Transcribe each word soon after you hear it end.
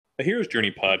A Hero's Journey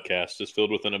podcast is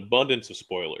filled with an abundance of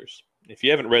spoilers. If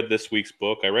you haven't read this week's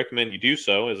book, I recommend you do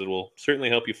so, as it will certainly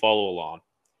help you follow along.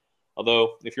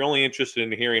 Although, if you're only interested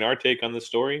in hearing our take on this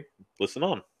story, listen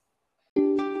on.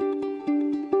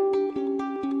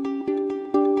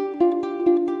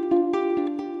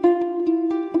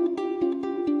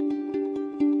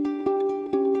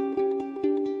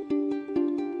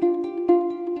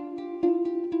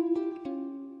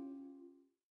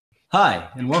 Hi,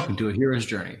 and welcome to A Hero's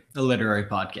Journey, a literary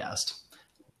podcast.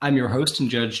 I'm your host and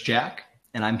judge, Jack,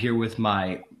 and I'm here with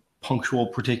my punctual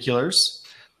particulars.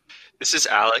 This is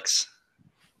Alex.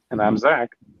 And I'm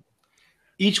Zach.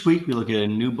 Each week, we look at a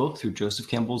new book through Joseph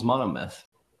Campbell's monomyth.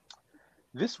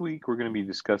 This week, we're going to be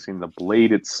discussing The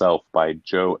Blade Itself by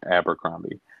Joe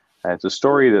Abercrombie. It's a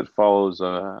story that follows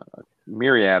a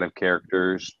myriad of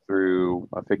characters through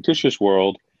a fictitious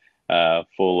world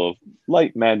full of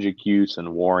light magic use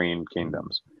and warring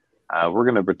kingdoms. We're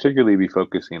going to particularly be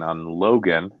focusing on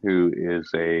Logan, who is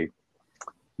a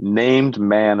named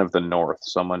man of the North,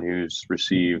 someone who's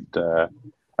received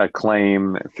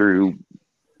acclaim through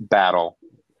battle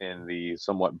in the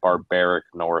somewhat barbaric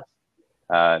North.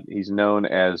 He's known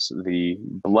as the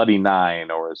Bloody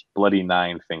Nine, or as Bloody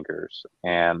Nine Fingers,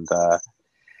 and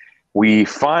we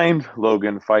find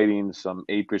Logan fighting some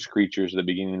apish creatures at the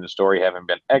beginning of the story, having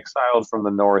been exiled from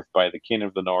the North by the King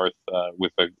of the North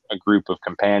with a group of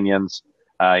companions.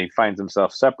 He finds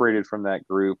himself separated from that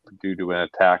group due to an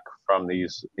attack from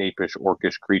these apish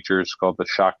orcish creatures called the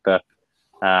Shakta.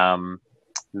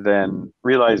 Then,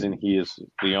 realizing he is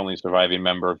the only surviving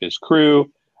member of his crew,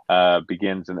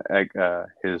 begins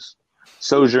his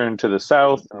sojourn to the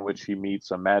south, in which he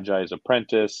meets a Magi's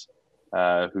apprentice,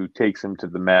 who takes him to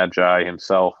the Magi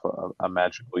himself, a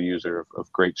magical user of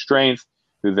great strength,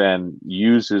 who then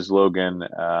uses Logan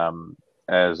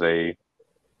as a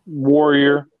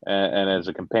warrior and as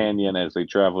a companion as they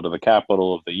travel to the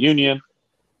capital of the Union,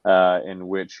 in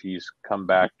which he's come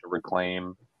back to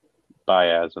reclaim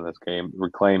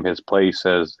his place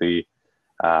as the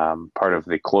part of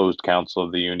the closed council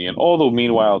of the Union, although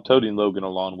meanwhile toting Logan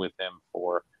along with him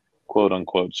for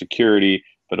quote-unquote security,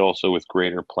 but also with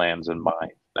greater plans in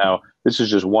mind. Now, this is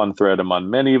just one thread among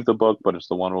many of the book, but it's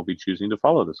the one we'll be choosing to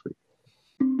follow this week.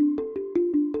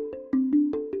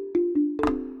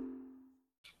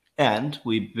 And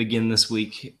we begin this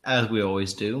week, as we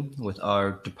always do, with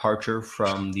our departure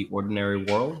from the ordinary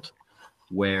world,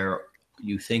 where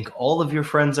you think all of your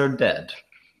friends are dead.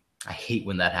 I hate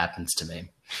when that happens to me.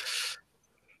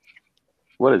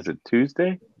 What is it,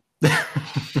 Tuesday? All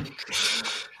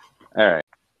right.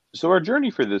 So our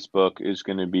journey for this book is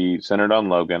going to be centered on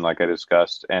Logan, like I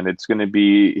discussed, and it's going to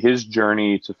be his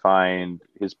journey to find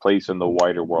his place in the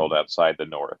wider world outside the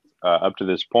North. Up to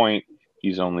this point,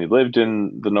 he's only lived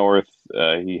in the North.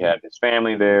 He had his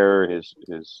family there, his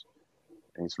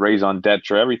raison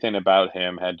d'etre, everything about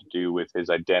him had to do with his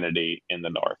identity in the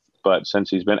North. But since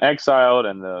he's been exiled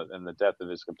and the death of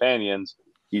his companions,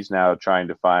 he's now trying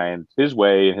to find his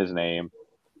way and his name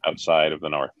outside of the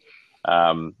North.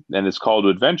 And this call to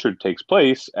adventure takes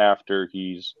place after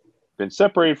he's been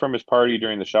separated from his party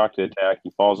during the Shakta attack.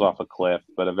 He falls off a cliff,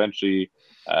 but eventually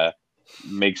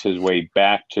makes his way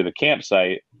back to the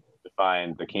campsite to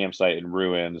find the campsite in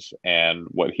ruins and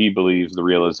what he believes the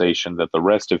realization that the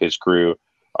rest of his crew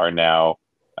are now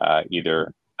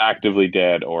either actively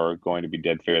dead or going to be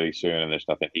dead fairly soon, and there's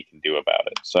nothing he can do about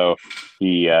it. So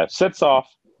he sets off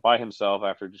by himself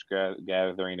after just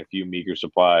gathering a few meager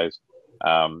supplies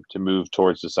to move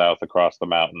towards the south across the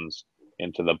mountains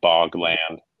into the bog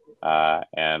land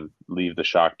and leave the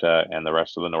Shakta and the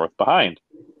rest of the North behind.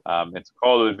 It's a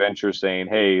call to adventure saying,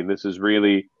 hey, this is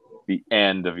really the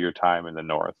end of your time in the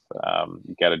North.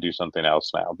 You got to do something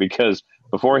else now, because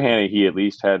beforehand he at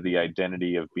least had the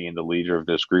identity of being the leader of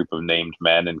this group of named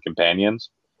men and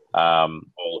companions,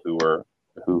 all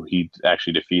who he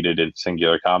actually defeated in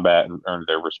singular combat and earned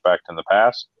their respect in the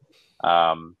past.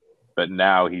 But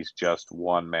now he's just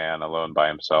one man alone by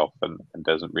himself and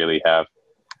doesn't really have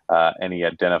any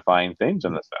identifying things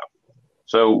in the South.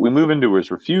 So we move into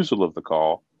his refusal of the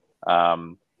call,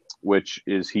 which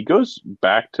is he goes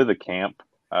back to the camp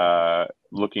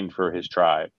looking for his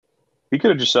tribe. He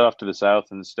could have just set off to the south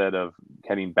instead of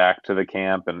heading back to the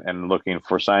camp and looking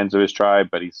for signs of his tribe,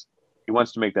 but he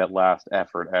wants to make that last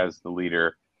effort as the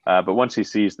leader. But once he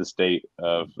sees the state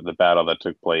of the battle that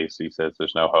took place, he says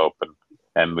there's no hope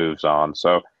and moves on.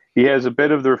 So he has a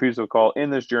bit of the refusal call in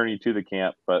this journey to the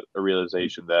camp, but a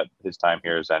realization that his time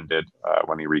here has ended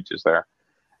when he reaches there.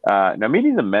 Now,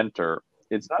 meeting the mentor,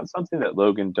 it's not something that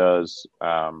Logan does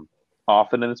on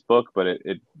often in this book, but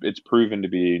it's proven to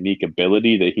be a unique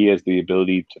ability that he has the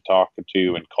ability to talk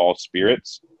to and call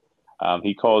spirits.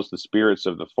 He calls the spirits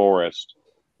of the forest,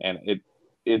 and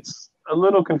it's a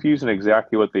little confusing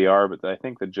exactly what they are, but I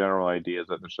think the general idea is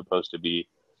that they're supposed to be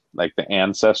like the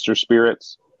ancestor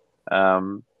spirits.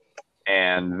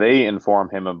 And they inform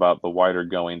him about the wider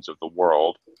goings of the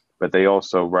world, but they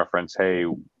also reference, hey,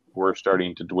 we're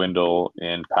starting to dwindle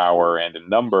in power and in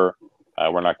number.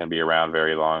 We're not going to be around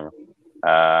very long.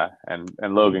 And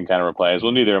Logan kind of replies,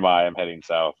 well, neither am I. I'm heading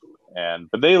south.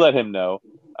 But they let him know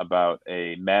about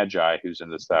a magi who's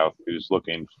in the south who's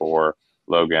looking for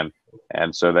Logan,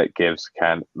 and so that gives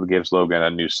Logan a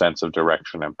new sense of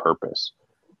direction and purpose.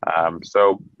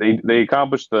 So they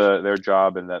accomplish their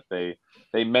job in that they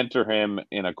mentor him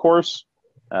in a course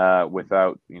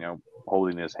without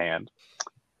holding his hand.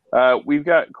 We've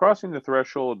got crossing the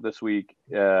threshold this week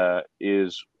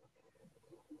is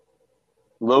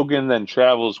Logan then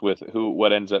travels with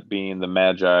what ends up being the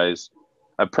Magi's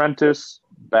apprentice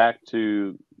back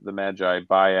to the Magi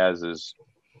Baez's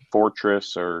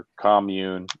fortress or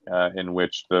commune in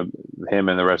which him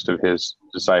and the rest of his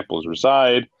disciples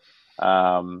reside,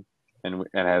 and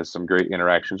has some great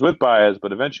interactions with Baez.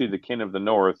 But eventually the King of the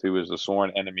North, who is a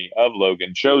sworn enemy of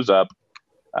Logan, shows up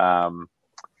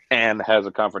and has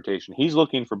a confrontation. He's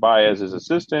looking for Baez's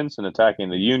assistance in attacking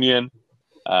the Union.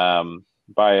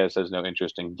 Baez has no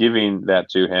interest in giving that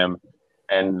to him,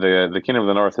 and the King of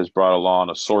the North has brought along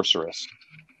a sorceress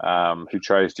who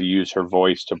tries to use her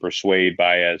voice to persuade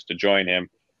Baez to join him,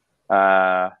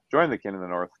 join the King of the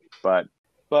North.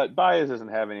 But Baez isn't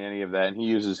having any of that, and he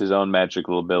uses his own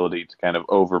magical ability to kind of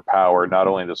overpower not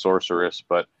only the sorceress,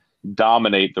 but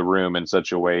dominate the room in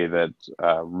such a way that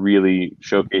really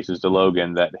showcases to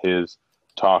Logan that his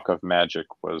talk of magic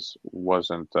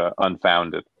wasn't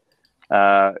unfounded.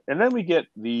 And then we get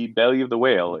the Belly of the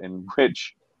Whale, in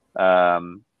which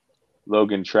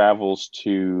Logan travels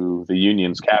to the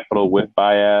Union's capital with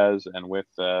Baez and with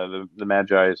the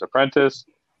Magi's apprentice.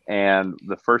 And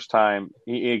the first time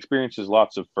he experiences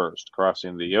lots of firsts,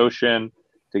 crossing the ocean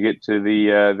to get to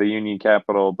the Union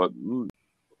capital, but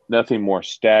nothing more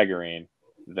staggering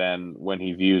than when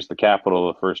he views the capital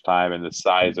the first time and the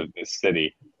size of this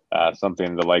city,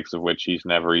 something the likes of which he's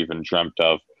never even dreamt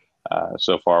of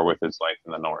so far with his life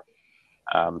in the North.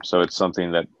 So it's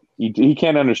something that he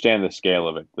can't understand the scale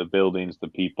of it, the buildings, the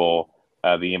people,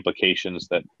 the implications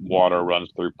that water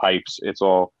runs through pipes. It's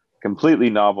all completely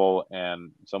novel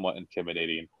and somewhat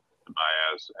intimidating to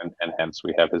Baez, and hence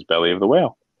we have his Belly of the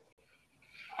Whale.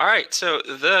 All right, so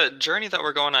the journey that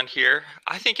we're going on here,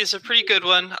 I think, is a pretty good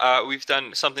one. We've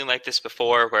done something like this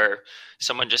before where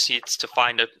someone just needs to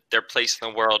find their place in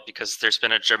the world because there's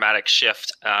been a dramatic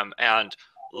shift. And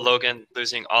Logan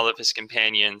losing all of his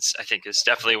companions, I think, is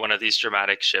definitely one of these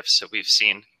dramatic shifts that we've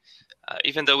seen,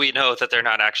 even though we know that they're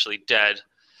not actually dead.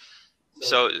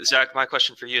 So, Zach, my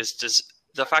question for you is, does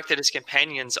the fact that his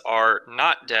companions are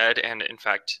not dead and, in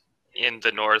fact, in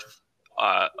the North,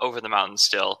 over the mountains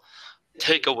still,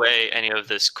 take away any of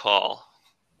this call?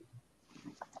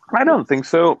 I don't think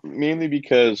so, mainly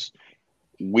because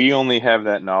we only have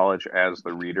that knowledge as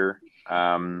the reader.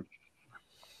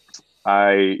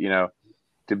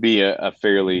 To be a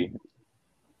fairly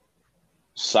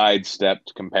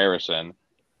sidestepped comparison,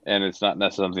 and it's not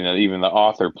necessarily something that even the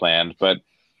author planned, but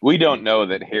we don't know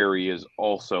that Harry is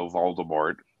also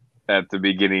Voldemort at the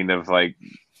beginning of the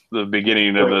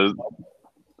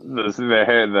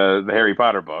Harry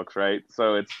Potter books, right?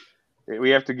 So we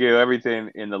have to give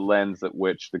everything in the lens at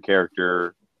which the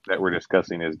character that we're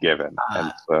discussing is given.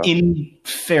 In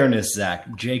fairness, Zach,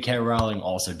 J.K. Rowling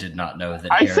also did not know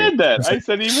that. I said that. I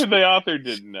said even the author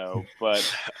didn't know,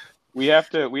 but we have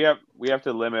to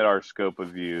limit our scope of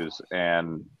views,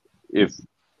 and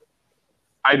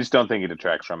I just don't think it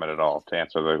detracts from it at all. To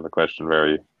answer the question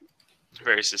very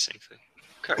succinctly.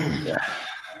 Okay. Yeah.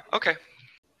 Okay.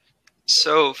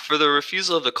 So for the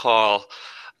refusal of the call,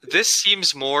 this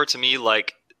seems more to me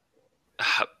like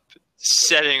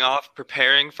setting off,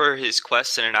 preparing for his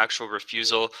quest and an actual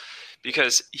refusal,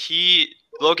 because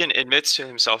Logan admits to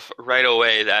himself right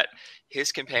away that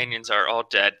his companions are all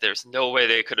dead. There's no way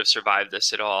they could have survived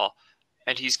this at all.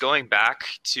 And he's going back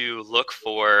to look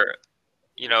for,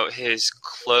 his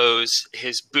clothes,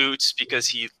 his boots, because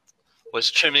he was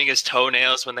trimming his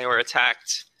toenails when they were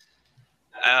attacked.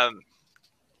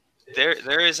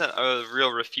 There isn't a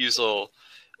real refusal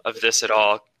of this at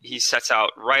all. He sets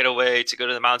out right away to go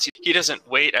to the mountains. He doesn't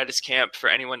wait at his camp for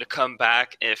anyone to come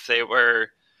back if they were,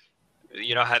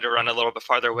 had to run a little bit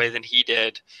farther away than he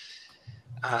did.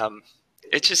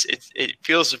 It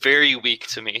feels very weak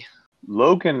to me.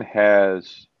 Logan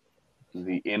has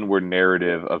the inward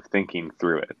narrative of thinking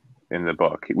through it in the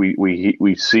book.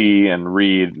 We see and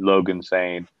read Logan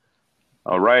saying,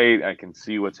 all right, I can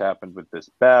see what's happened with this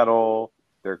battle.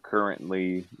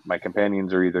 My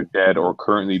companions are either dead or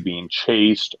currently being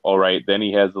chased. All right. Then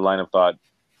he has the line of thought,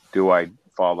 do I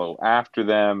follow after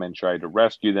them and try to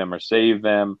rescue them or save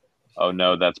them? Oh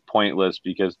no, that's pointless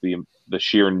because the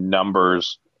sheer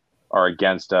numbers are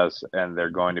against us and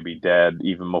they're going to be dead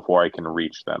even before I can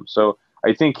reach them. So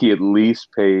I think he at least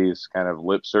pays kind of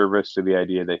lip service to the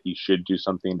idea that he should do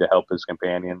something to help his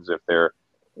companions if they're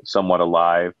somewhat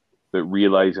alive, but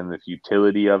realizing the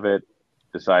futility of it,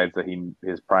 decides that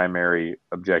his primary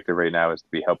objective right now is to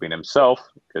be helping himself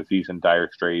because he's in dire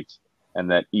straits,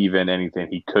 and that even anything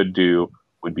he could do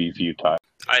would be futile.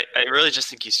 I really just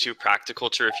think he's too practical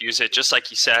to refuse it. Just like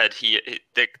he said,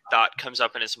 the thought comes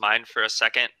up in his mind for a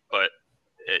second, but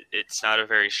it's not a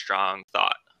very strong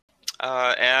thought.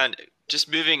 And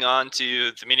just moving on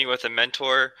to the meeting with a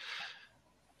mentor,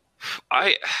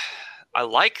 I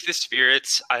like the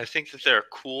spirits. I think that they're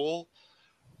cool,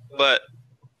 but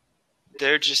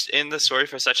they're just in the story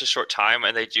for such a short time,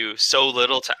 and they do so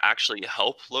little to actually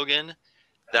help Logan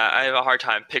that I have a hard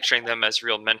time picturing them as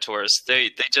real mentors. They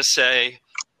just say,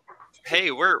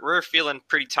 hey, we're feeling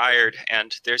pretty tired,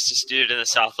 and there's this dude in the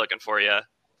south looking for you.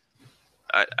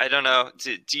 I don't know.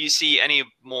 Do you see any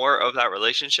more of that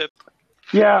relationship?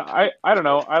 Yeah, I don't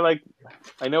know.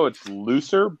 I know it's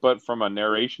looser, but from a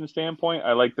narration standpoint,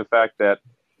 I like the fact that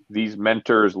these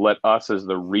mentors let us as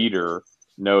the reader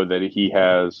know that he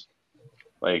has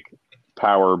like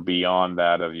power beyond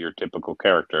that of your typical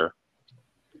character.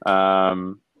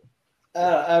 I'm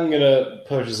gonna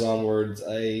push his on words.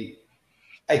 I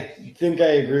think I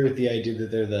agree with the idea that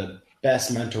they're the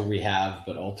best mentor we have,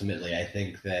 but ultimately I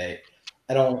think I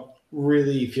don't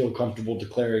really feel comfortable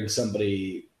declaring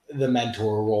somebody the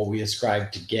mentor role we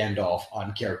ascribe to Gandalf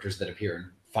on characters that appear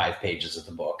in 5 pages of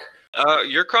the book.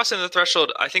 You're crossing the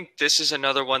threshold. I think this is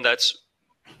another one that's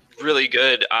really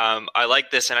good. I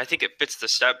like this, and I think it fits the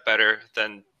step better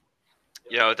than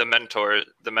the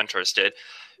mentors did,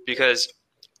 because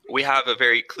we have a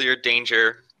very clear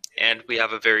danger and we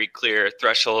have a very clear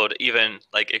threshold. Even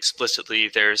like explicitly,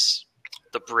 there's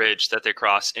the bridge that they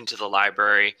cross into the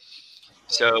library.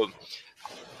 So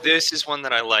this is one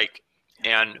that I like,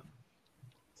 and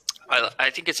I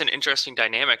think it's an interesting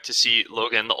dynamic to see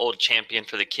Logan, the old champion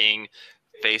for the king,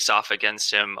 face off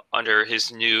against him under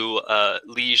his new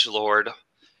liege lord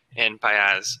in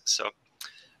Bayaz. So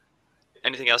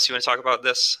anything else you want to talk about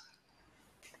this?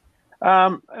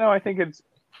 No, I think it's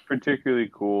particularly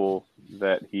cool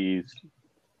that he's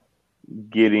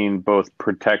getting both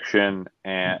protection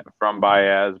from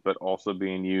Bayaz, but also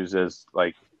being used as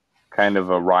like kind of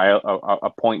a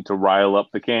point to rile up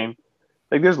the king.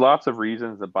 Like, there's lots of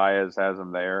reasons that Baez has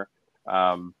him there,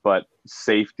 but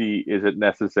safety isn't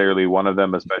necessarily one of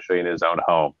them, especially in his own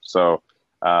home. So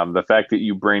the fact that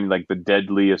you bring like the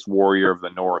deadliest warrior of the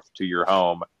North to your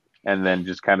home and then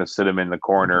just kind of sit him in the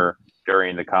corner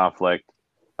during the conflict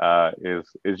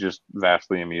is just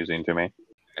vastly amusing to me.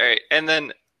 All right, and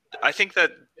then I think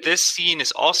that this scene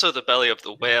is also the belly of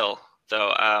the whale,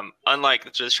 though,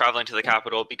 unlike just traveling to the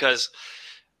capital, because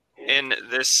in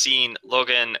this scene,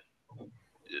 Logan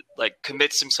like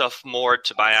commits himself more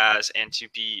to Bayaz and to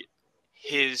be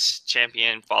his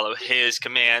champion, follow his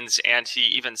commands, and he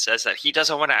even says that he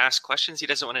doesn't want to ask questions, he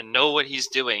doesn't want to know what he's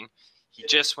doing, he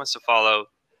just wants to follow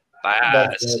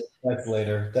Bayaz. That's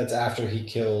later. That's after he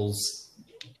kills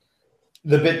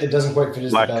the bit that doesn't quite fit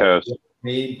his Lactose.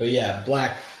 But yeah,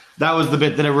 Black. That was the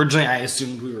bit that originally I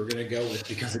assumed we were going to go with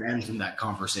because it ends in that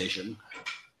conversation.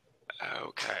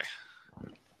 Okay.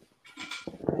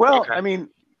 Well, Okay. I mean,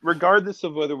 regardless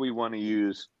of whether we want to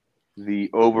use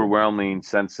the overwhelming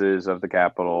senses of the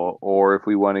capital or if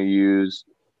we want to use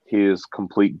his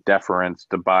complete deference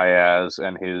to Bayaz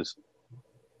and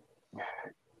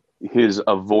his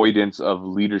avoidance of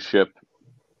leadership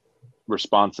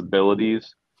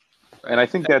responsibilities. And I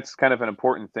think that's kind of an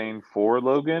important thing for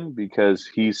Logan because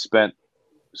he's spent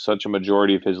such a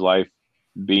majority of his life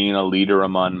being a leader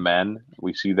among men.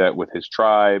 We see that with his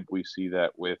tribe. We see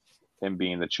that with him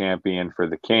being the champion for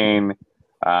the king.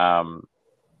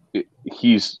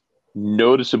 He's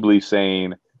noticeably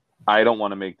saying, I don't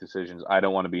want to make decisions. I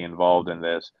don't want to be involved in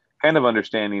this. Kind of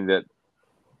understanding that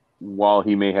while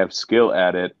he may have skill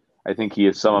at it, I think he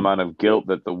has some amount of guilt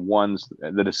that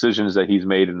the decisions that he's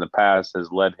made in the past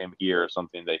has led him here,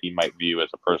 something that he might view as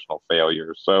a personal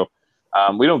failure. So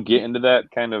we don't get into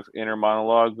that kind of inner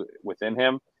monologue within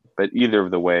him, but either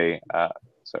way,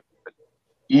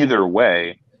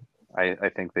 I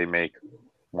think they make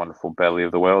wonderful belly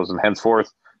of the whales, and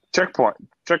henceforth, Checkpoint.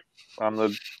 Check on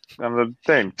the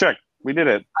thing. Check. We did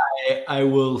it. I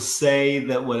will say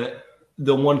that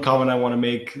the one comment I want to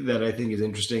make that I think is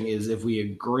interesting is if we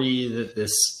agree that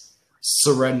this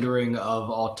surrendering of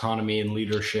autonomy and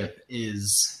leadership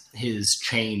is his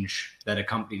change that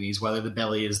accompanies, whether the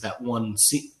belly is that one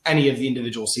any of the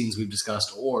individual scenes we've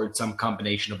discussed, or some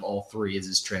combination of all three is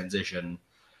his transition.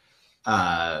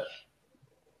 I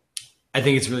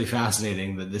think it's really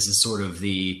fascinating that this is sort of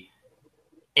the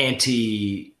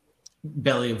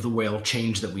belly of the whale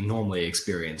change that we normally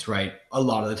experience, right? A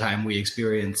lot of the time we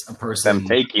experience a person them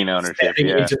taking ownership,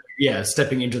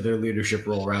 stepping into their leadership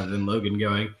role rather than Logan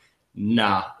going,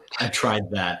 nah, I tried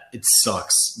that. It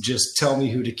sucks. Just tell me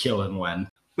who to kill and when.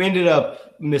 We ended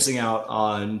up missing out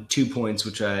on 2 points,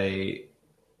 which I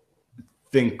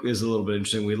think is a little bit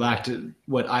interesting. We lacked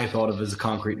what I thought of as a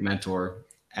concrete mentor,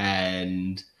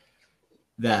 and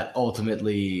that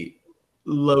ultimately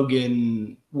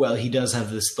Logan, well, he does have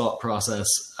this thought process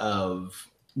of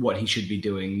what he should be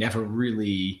doing, never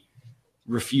really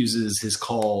refuses his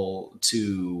call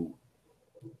to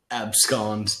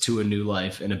abscond to a new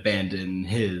life and abandon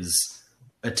his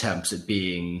attempts at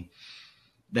being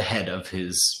the head of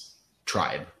his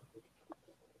tribe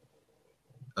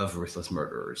of ruthless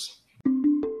murderers.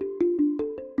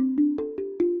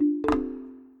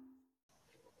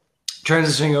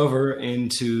 Transitioning over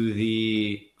into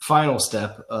the final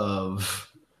step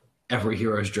of every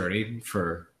hero's journey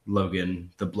for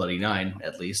Logan, the Bloody Nine,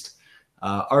 at least,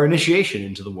 our initiation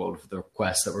into the world of the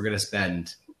quest that we're going to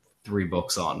spend 3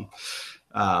 books on.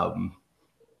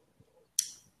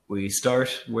 We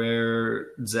start where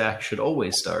Zach should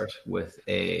always start, with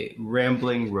a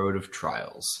rambling road of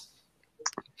trials.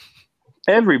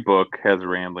 Every book has a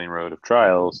rambling road of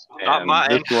trials. Not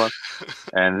mine.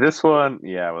 This one,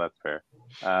 yeah, well, that's fair.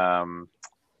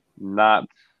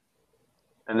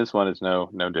 And this one is no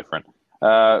different.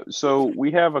 So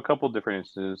we have a couple different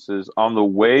instances. On the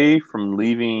way from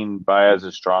leaving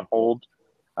Baez's stronghold,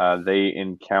 they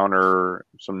encounter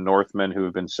some Northmen who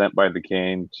have been sent by the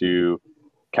king to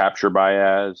capture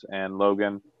Baez and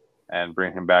Logan and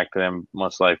bring him back to them,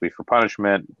 most likely for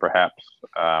punishment, perhaps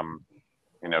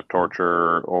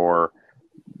torture, or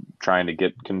trying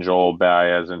to cajole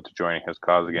Baez into joining his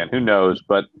cause again. Who knows?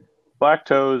 But Black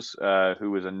Toes,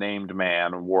 who was a named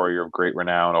man, a warrior of great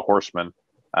renown, a horseman,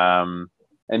 and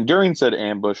during said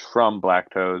ambush from Black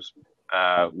Toes,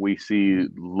 we see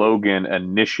Logan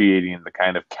initiating the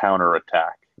kind of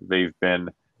counterattack. They've been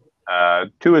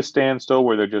to a standstill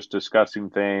where they're just discussing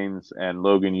things, and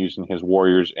Logan using his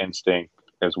warrior's instinct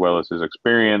as well as his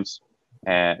experience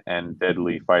and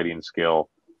deadly fighting skill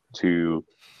to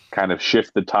kind of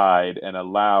shift the tide and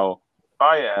allow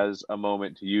Baez a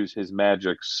moment to use his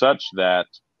magic such that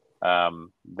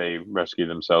they rescue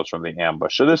themselves from the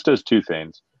ambush. So this does 2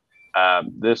 things.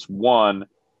 This one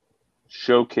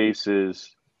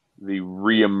showcases the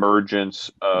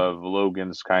reemergence of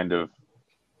Logan's kind of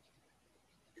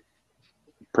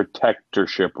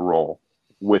protectorship role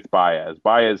with Baez.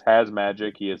 Baez has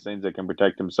magic. He has things that can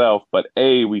protect himself. But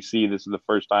we see this is the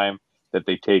first time that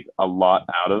they take a lot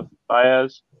out of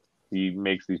Baez. He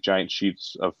makes these giant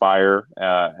sheets of fire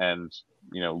and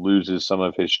loses some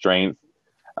of his strength,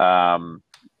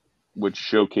 which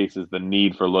showcases the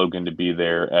need for Logan to be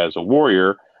there as a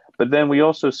warrior. But then we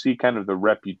also see kind of the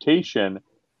reputation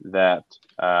that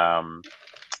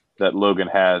that Logan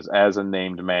has as a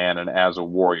named man and as a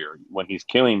warrior. When he's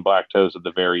killing Black Toes at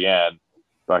the very end,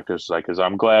 Black Toes is like,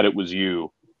 I'm glad it was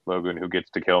you, Logan, who gets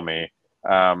to kill me.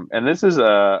 And this is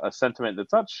a sentiment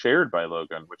that's not shared by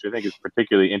Logan, which I think is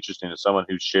particularly interesting as someone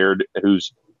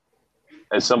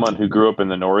as someone who grew up in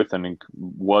the North and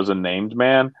was a named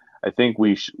man. I think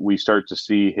we start to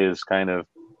see his kind of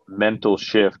mental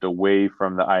shift away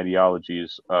from the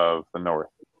ideologies of the North.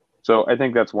 So I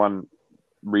think that's one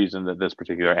reason that this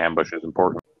particular ambush is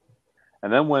important.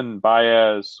 And then when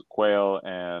Baez, Quail,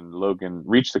 and Logan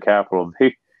reach the capital,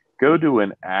 they go to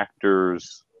an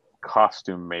actor's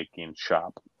costume making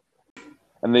shop.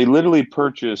 And they literally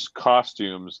purchase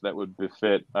costumes that would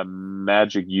befit a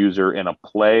magic user in a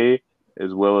play,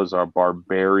 as well as our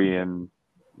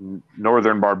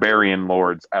northern barbarian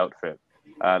lord's outfit.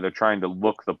 They're trying to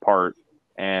look the part.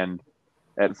 And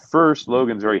at first,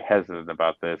 Logan's very hesitant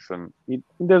about this, and he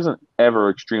doesn't ever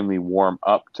extremely warm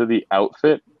up to the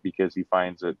outfit because he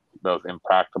finds it both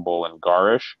impractical and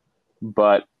garish.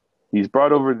 But he's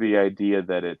brought over the idea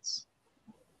that it's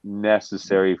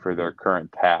necessary for their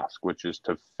current task, which is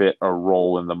to fit a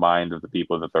role in the mind of the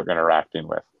people that they're interacting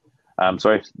with.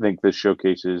 So I think this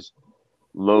showcases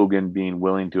Logan being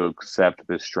willing to accept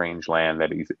this strange land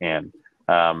that he's in.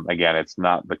 Again, it's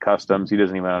not the customs. He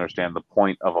doesn't even understand the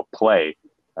point of a play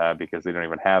because they don't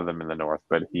even have them in the North.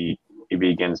 But he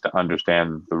begins to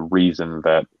understand the reason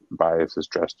that Bias is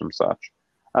dressed him such.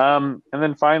 And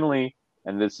then finally,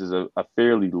 and this is a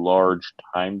fairly large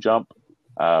time jump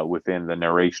within the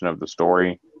narration of the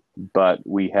story, but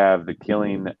we have the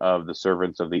killing of the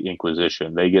servants of the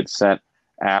Inquisition. They get sent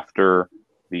after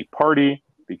the party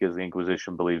because the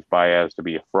Inquisition believes Baez to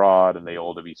be a fraud and they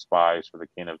all to be spies for the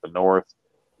King of the North.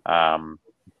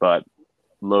 But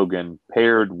Logan,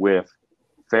 paired with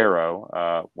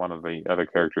Pharaoh, one of the other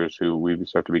characters who we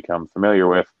start to become familiar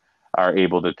with, are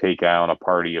able to take down a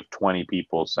party of 20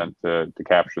 people sent to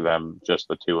capture them, just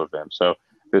the two of them. So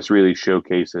this really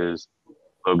showcases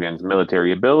Logan's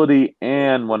military ability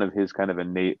and one of his kind of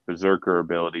innate berserker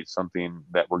abilities, something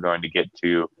that we're going to get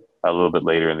to a little bit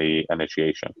later in the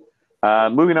initiation.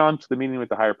 Moving on to the meeting with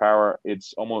the higher power,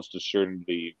 it's almost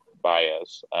assuredly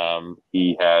Baez.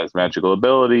 He has magical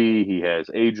ability, he has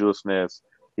agelessness,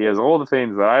 he has all the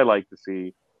things that I like to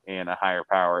see in a higher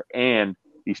power, and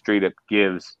he straight up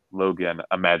gives Logan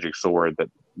a magic sword that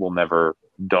will never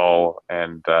dull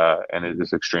and it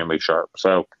is extremely sharp.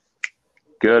 So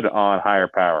good on higher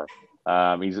power.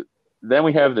 Then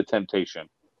we have the temptation.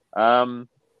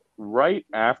 Right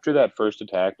after that first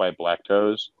attack by Black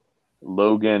Toes,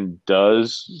 Logan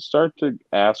does start to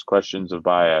ask questions of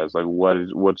Baez, like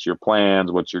what's your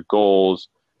plans, what's your goals,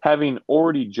 having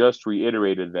already just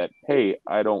reiterated that, hey,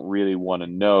 I don't really want to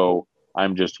know,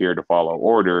 I'm just here to follow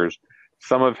orders.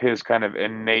 Some of his kind of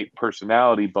innate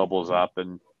personality bubbles up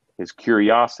and his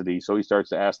curiosity, so he starts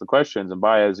to ask the questions, and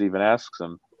Baez even asks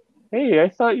him, hey, I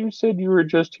thought you said you were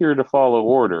just here to follow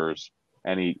orders,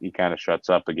 and he kind of shuts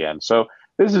up again. So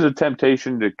this is a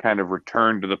temptation to kind of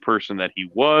return to the person that he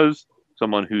was,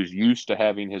 someone who's used to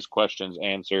having his questions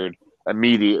answered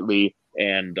immediately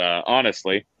and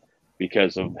honestly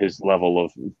because of his level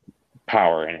of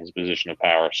power and his position of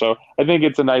power. So I think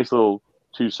it's a nice little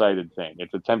two-sided thing.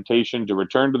 It's a temptation to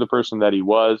return to the person that he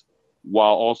was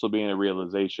while also being a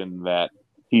realization that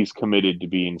he's committed to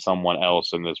being someone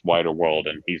else in this wider world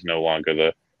and he's no longer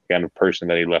the kind of person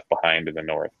that he left behind in the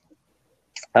North.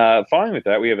 Following with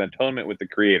that, we have atonement with the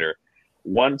Creator.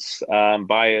 Once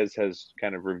Baez has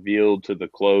kind of revealed to the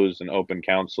closed and open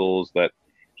councils that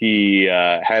he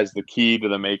has the key to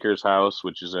the Maker's house,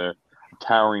 which is a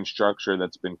towering structure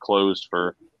that's been closed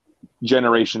for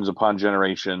generations upon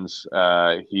generations,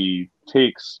 he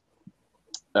takes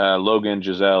Logan,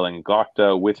 Giselle, and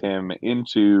Glokta with him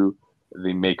into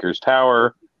the Maker's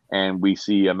Tower, and we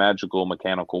see a magical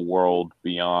mechanical world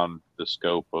beyond the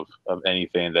scope of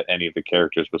anything that any of the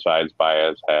characters besides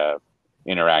Baez have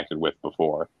interacted with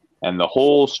before. And the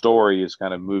whole story is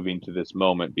kind of moving to this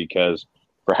moment because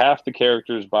for half the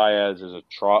characters, Baez is a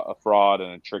fraud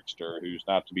and a trickster who's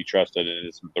not to be trusted and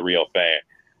isn't the real thing.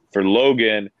 For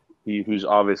Logan, who's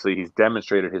obviously he's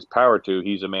demonstrated his power to,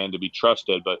 he's a man to be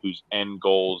trusted, but whose end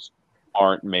goals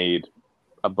aren't made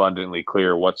abundantly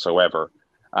clear whatsoever.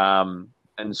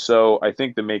 And so I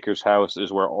think the Maker's House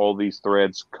is where all these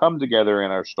threads come together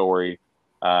in our story,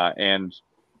 and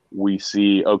we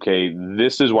see, okay,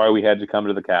 this is why we had to come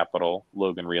to the Capitol.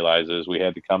 Logan realizes we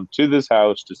had to come to this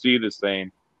house to see this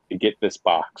thing, to get this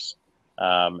box.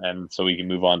 And so we can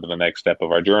move on to the next step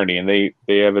of our journey. And they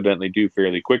evidently do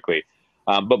fairly quickly.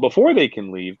 But before they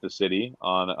can leave the city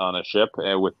on a ship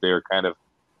with their kind of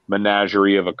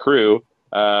menagerie of a crew,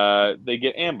 they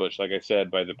get ambushed, like I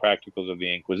said, by the practicals of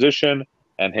the Inquisition.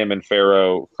 And him and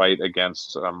Pharaoh fight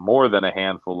against more than a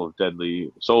handful of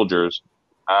deadly soldiers.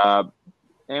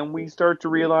 And we start to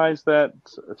realize that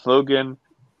Logan's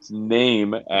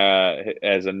name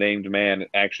as a named man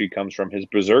actually comes from his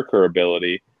berserker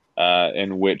ability,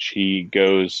 in which he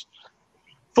goes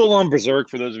full on berserk.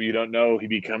 For those of you who don't know, he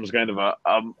becomes kind of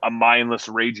a mindless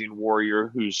raging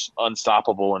warrior who's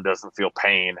unstoppable and doesn't feel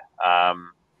pain,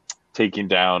 taking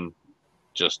down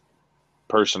just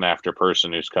person after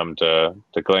person who's come to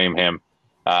claim him.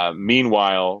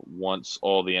 Meanwhile, once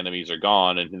all the enemies are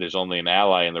gone and there's only an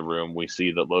ally in the room, we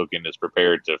see that Logan is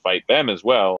prepared to fight them as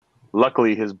well.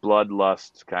 Luckily, his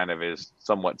bloodlust kind of is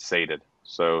somewhat sated,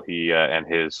 so he and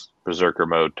his berserker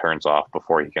mode turns off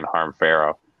before he can harm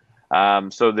Pharaoh.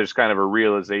 So there's kind of a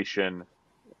realization,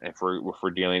 if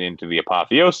we're dealing into the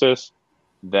apotheosis,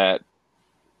 that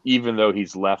even though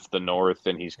he's left the North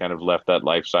and he's kind of left that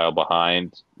lifestyle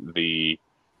behind, the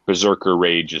berserker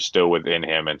rage is still within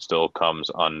him and still comes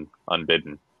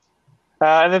unbidden.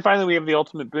 And then finally we have the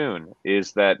ultimate boon,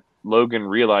 is that Logan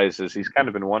realizes he's kind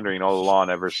of been wondering all along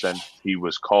ever since he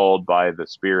was called by the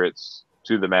spirits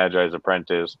to the Magi's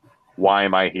apprentice, why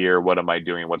am I here? What am I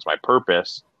doing? What's my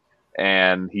purpose?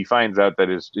 and he finds out that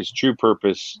his true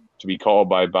purpose to be called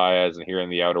by Baez and here in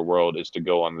the outer world is to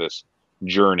go on this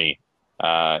journey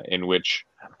in which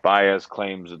Baez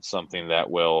claims it's something that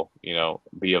will,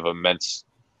 be of immense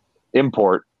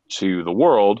import to the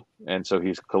world, and so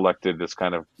he's collected this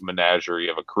kind of menagerie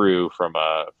of a crew from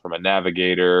a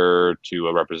navigator to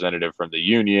a representative from the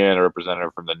Union, a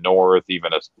representative from the North,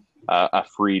 even a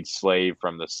freed slave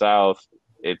from the South.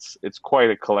 It's quite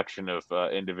a collection of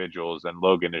individuals, and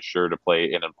Logan is sure to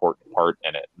play an important part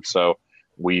in it. And so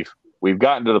we've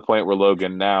gotten to the point where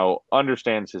Logan now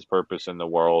understands his purpose in the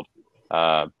world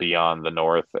beyond the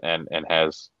North, and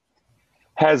has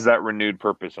that renewed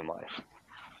purpose in life.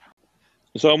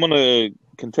 So I'm going to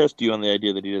contest you on the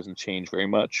idea that he doesn't change very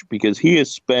much, because he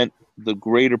has spent the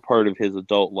greater part of his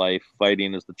adult life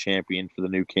fighting as the champion for the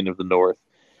new King of the North.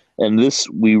 And this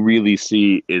we really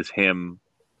see is him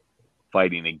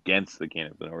fighting against the King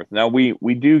of the North. Now, we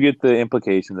do get the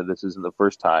implication that this isn't the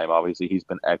first time. Obviously, he's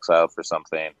been exiled for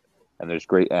something, and there's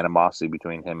great animosity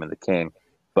between him and the king.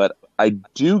 But I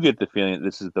do get the feeling that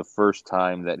this is the first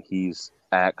time that he's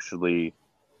actually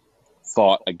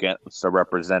fought against a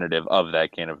representative of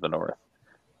that King of the North.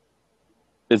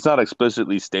 It's not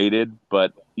explicitly stated,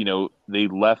 but they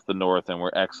left the North and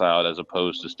were exiled, as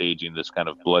opposed to staging this kind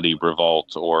of bloody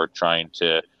revolt or trying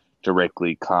to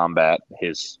directly combat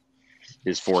his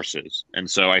forces. And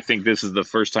so I think this is the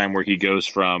first time where he goes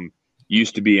from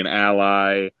used to be an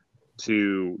ally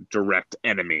to direct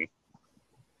enemy.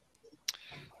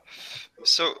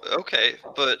 So, okay,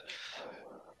 but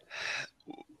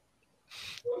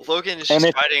Logan is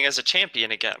just fighting as a champion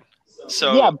again.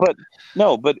 So yeah, but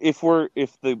if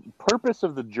the purpose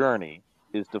of the journey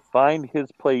is to find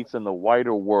his place in the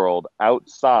wider world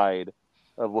outside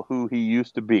of who he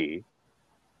used to be,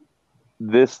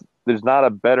 there's not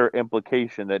a better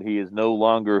implication that he is no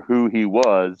longer who he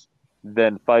was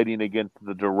than fighting against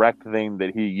the direct thing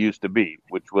that he used to be,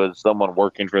 which was someone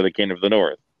working for the King of the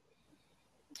North.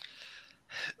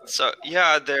 So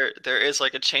yeah, there is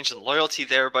like a change in loyalty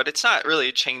there, but it's not really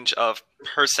a change of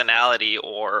personality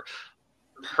or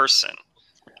person.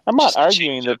 I'm not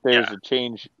arguing that there's a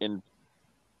change in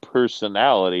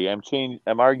personality. I'm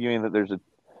arguing that there's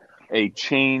a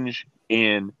change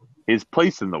in his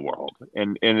place in the world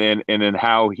and in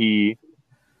how he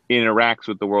interacts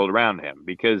with the world around him.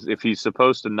 Because if he's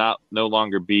supposed to no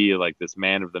longer be like this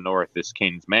man of the North, this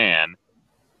king's man,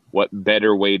 what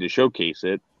better way to showcase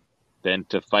it than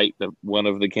to fight one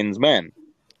of the king's men?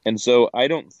 And so I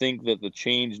don't think that the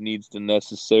change needs to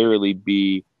necessarily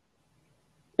be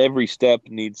every step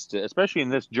needs to, especially in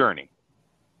this journey,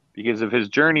 because if his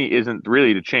journey isn't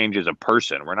really to change as a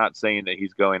person, we're not saying that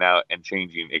he's going out and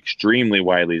changing extremely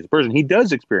widely as a person. He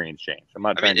does experience change. I'm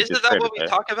not trying to isn't that what we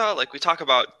talk about? Like, we talk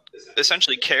about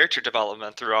essentially character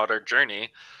development throughout our journey.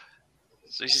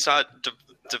 So he's not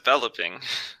developing.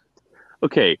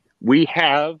 Okay, we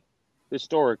have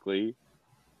historically,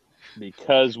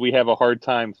 because we have a hard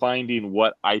time finding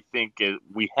what I think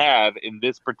we have in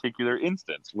this particular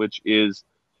instance, which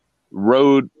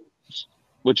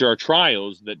are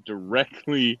trials that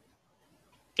directly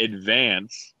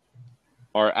advance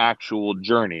our actual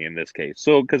journey in this case.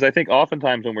 So, because I think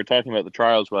oftentimes when we're talking about the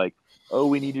trials, we're like, oh,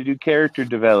 we need to do character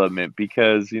development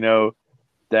because,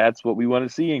 that's what we want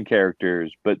to see in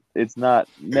characters, but it's not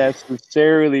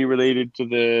necessarily related to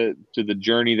the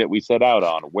journey that we set out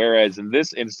on. Whereas in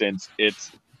this instance,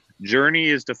 its journey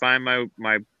is to find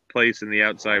my place in the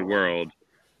outside world.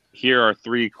 Here are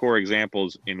 3 core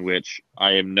examples in which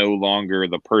I am no longer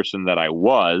the person that I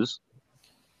was.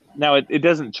 Now, it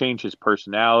doesn't change his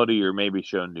personality or maybe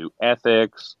show new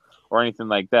ethics or anything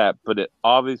like that, but it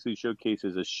obviously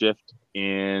showcases a shift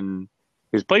in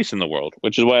his place in the world,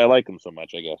 which is why I like him so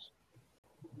much, I guess.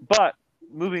 But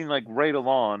moving right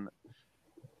along,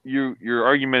 your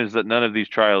argument is that none of these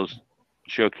trials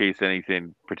showcase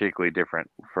anything particularly different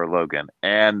for Logan.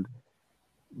 And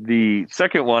the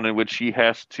second one, in which he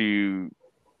has to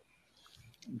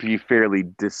be fairly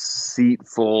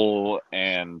deceitful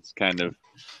and kind of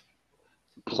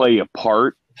play a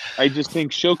part, I just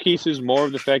think showcases more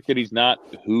of the fact that he's not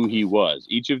who he was.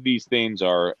 Each of these things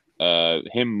are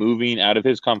him moving out of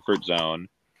his comfort zone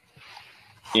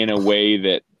in a way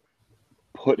that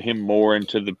put him more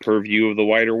into the purview of the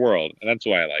wider world. And that's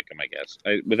why I like him, I guess.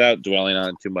 Without dwelling on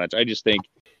it too much, I just think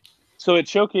so it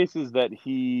showcases that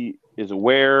he is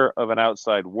aware of an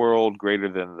outside world greater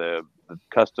than the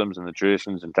customs and the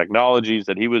traditions and technologies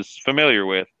that he was familiar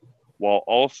with, while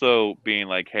also being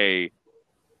like, hey,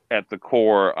 at the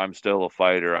core, I'm still a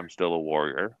fighter, I'm still a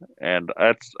warrior. And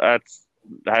that's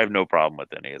I have no problem with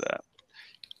any of that.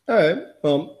 All right.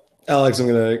 Well, Alex, I'm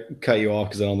going to cut you off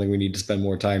because I don't think we need to spend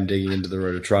more time digging into the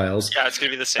road of trials. Yeah, it's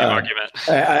going to be the same argument.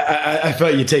 I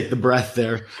felt you take the breath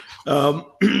there. I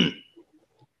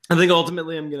think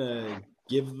ultimately I'm going to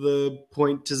give the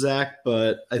point to Zach,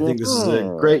 but I think this is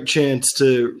a great chance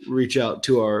to reach out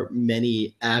to our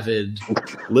many avid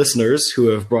listeners who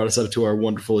have brought us up to our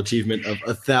wonderful achievement of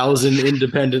 1,000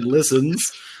 independent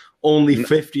listens, only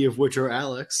 50 of which are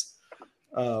Alex.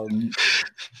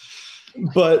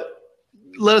 But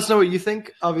let us know what you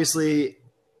think. Obviously,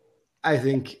 I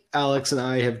think Alex and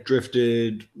I have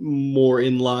drifted more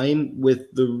in line with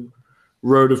the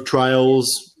road of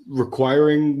trials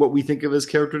requiring what we think of as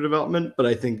character development, but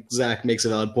I think Zach makes a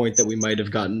valid point that we might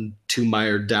have gotten too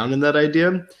mired down in that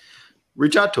idea.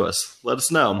 Reach out to us. Let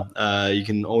us know. You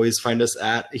can always find us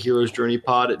at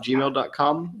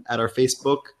aheroesjourneypod@gmail.com, at our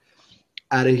Facebook,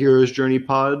 at A Hero's Journey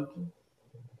Pod.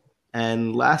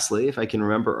 And lastly, if I can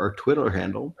remember our Twitter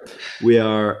handle, we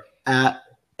are at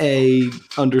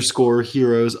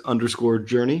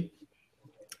 _heroes_journey.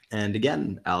 And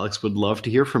again, Alex would love to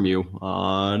hear from you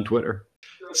on Twitter.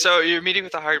 So you're meeting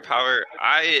with a higher power.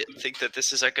 I think that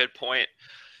this is a good point.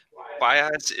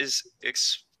 Baez is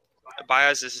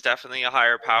definitely a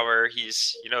higher power.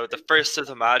 He's, the first of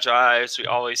the Magi, as we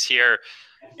always hear,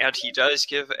 and he does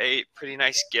give a pretty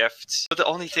nice gift. But the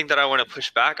only thing that I want to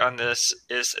push back on this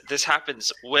is this happens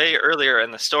way earlier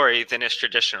in the story than is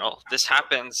traditional. This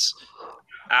happens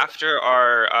after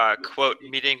our quote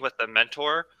meeting with the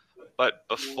mentor, but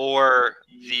before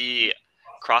the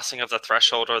crossing of the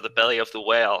threshold or the belly of the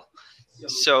whale.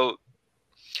 So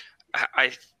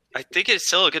I think it's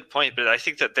still a good point, but I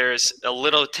think that there's a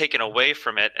little taken away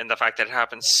from it in the fact that it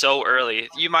happens so early.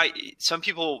 Some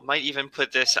people might even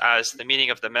put this as the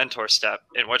meeting of the mentor step,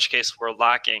 in which case we're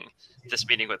lacking this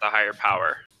meeting with a higher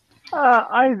power.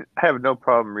 I have no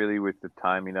problem really with the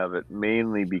timing of it,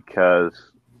 mainly because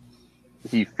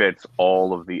he fits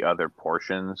all of the other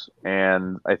portions.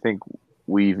 And I think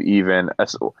we've even,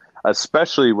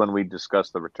 especially when we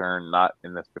discuss the return, not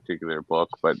in this particular book,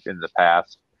 but in the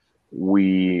past,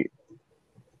 we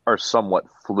are somewhat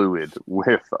fluid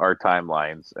with our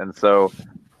timelines. And so,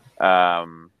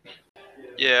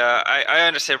 yeah, I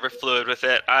understand we're fluid with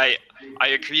it. I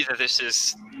agree that this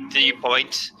is the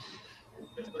point.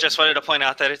 Just wanted to point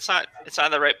out that it's not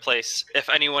in the right place. If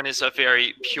anyone is a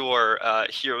very pure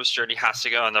hero's journey has to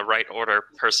go in the right order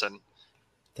person.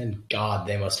 Thank God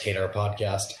they must hate our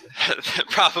podcast.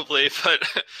 Probably, but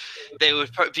they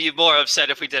would be more upset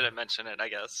if we didn't mention it, I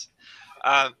guess.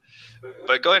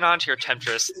 But going on to your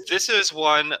Temptress, this is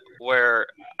one where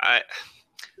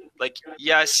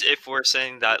yes, if we're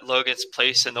saying that Logan's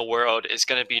place in the world is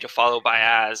going to be to follow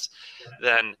Baez,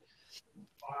 then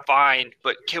fine.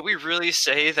 But can we really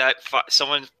say that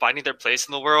someone finding their place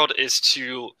in the world is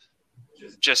to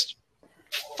just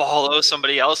follow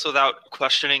somebody else without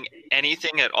questioning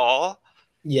anything at all?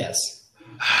 Yes.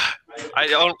 I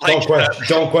don't like that.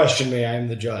 Don't question me. I am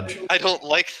the judge. I don't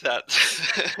like that.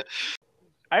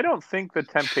 I don't think the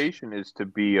temptation is to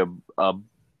be a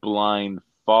blind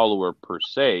follower per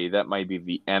se. That might be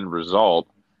the end result.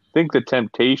 I think the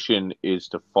temptation is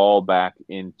to fall back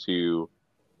into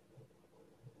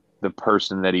the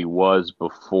person that he was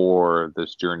before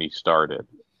this journey started,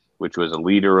 which was a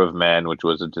leader of men, which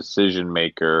was a decision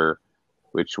maker,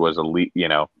 which was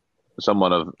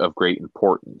someone of great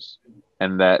importance.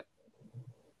 And that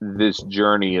this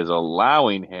journey is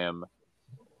allowing him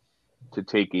to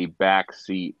take a back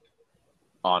seat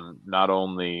on not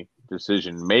only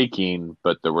decision making,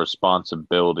 but the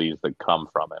responsibilities that come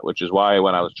from it, which is why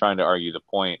when I was trying to argue the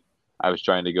point, I was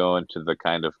trying to go into the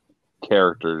kind of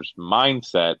character's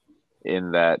mindset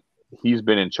in that he's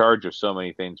been in charge of so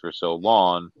many things for so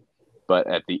long, but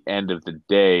at the end of the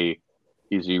day,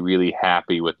 is he really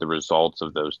happy with the results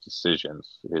of those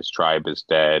decisions? His tribe is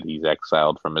dead. He's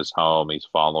exiled from his home. He's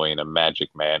following a magic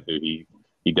man who he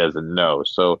doesn't know.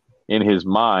 So in his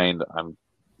mind, I'm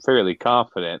fairly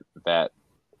confident that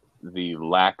the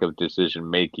lack of decision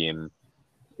making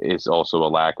is also a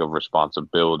lack of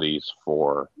responsibilities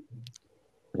for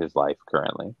his life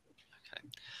currently.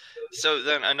 So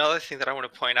then another thing that I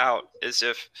want to point out is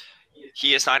if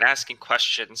he is not asking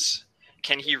questions,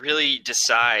 can he really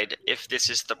decide if this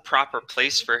is the proper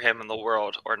place for him in the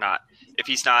world or not? If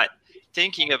he's not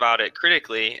thinking about it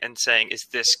critically and saying, is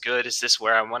this good? Is this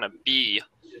where I want to be?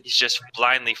 He's just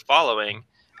blindly following.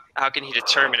 How can he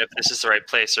determine if this is the right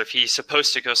place or if he's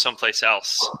supposed to go someplace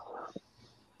else?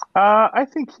 I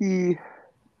think he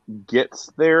gets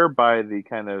there by the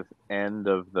kind of end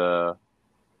of the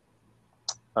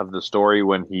story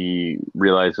when he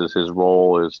realizes his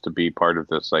role is to be part of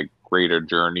this greater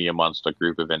journey amongst a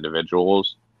group of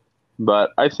individuals.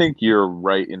 But I think you're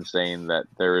right in saying that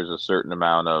there is a certain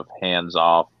amount of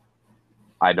hands-off,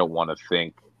 I don't want to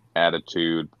think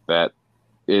attitude that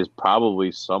is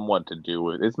probably somewhat to do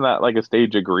with, isn't that like a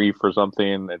stage of grief or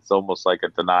something? It's almost like a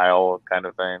denial kind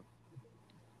of thing.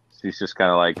 He's just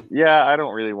kind of like, yeah, I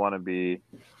don't really want to be.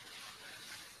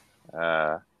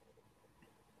 I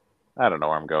don't know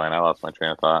where I'm going. I lost my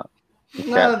train of thought.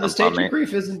 No, the stage of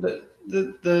grief isn't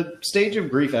the stage of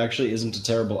grief actually isn't a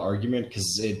terrible argument,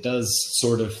 because it does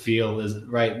sort of feel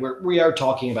right. We are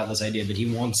talking about this idea that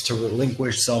he wants to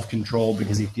relinquish self-control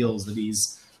because he feels that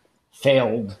he's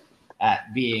failed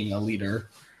at being a leader.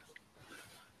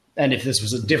 And if this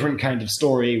was a different kind of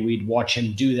story, we'd watch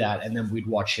him do that, and then we'd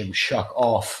watch him shuck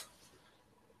off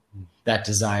that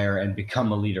desire and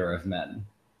become a leader of men.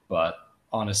 But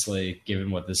honestly, given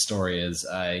what this story is,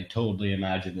 I totally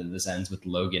imagine that this ends with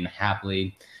Logan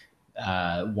happily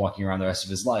walking around the rest of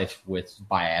his life with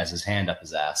Baez's hand up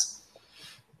his ass.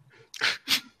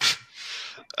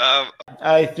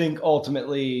 I think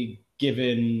ultimately,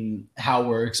 given how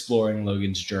we're exploring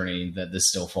Logan's journey, that this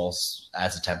still falls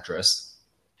as a temptress.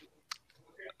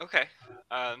 Okay.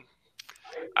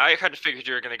 I kind of figured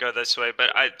you were going to go this way, but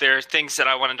there are things that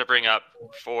I wanted to bring up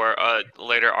for a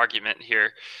later argument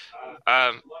here.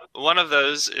 One of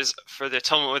those is for the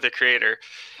atonement with the creator.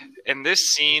 In this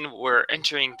scene, we're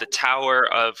entering the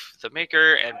tower of the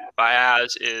Maker, and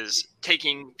Baez is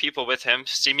taking people with him,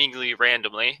 seemingly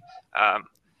randomly.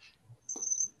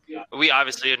 We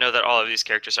obviously know that all of these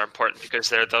characters are important because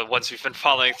they're the ones we've been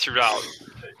following throughout,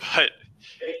 but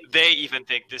they even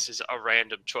think this is a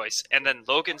random choice. And then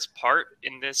Logan's part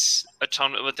in this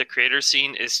atonement with the creator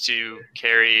scene is to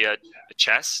carry a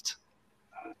chest.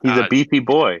 He's a beefy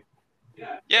boy.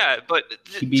 Yeah, but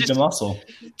he beat the muscle.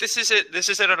 This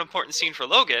isn't an important scene for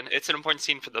Logan. It's an important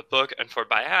scene for the book and for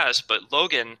Baez. But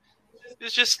Logan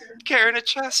is just carrying a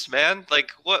chest, man.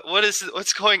 Like,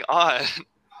 what's going on?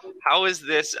 How is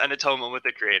this an atonement with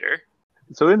the creator?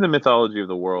 So in the mythology of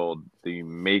the world, the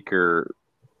Maker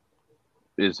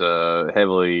is a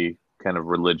heavily kind of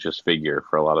religious figure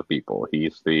for a lot of people.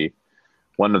 He's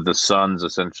one of the sons,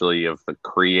 essentially, of the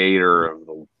creator of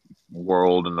the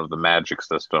world and of the magic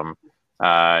system.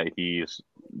 He's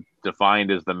defined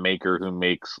as the Maker who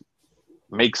makes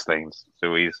things.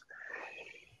 So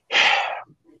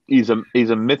he's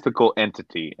a mythical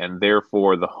entity, and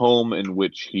therefore the home in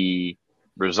which he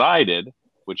resided,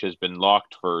 which has been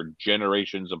locked for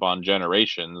generations upon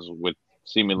generations with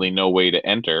seemingly no way to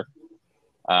enter,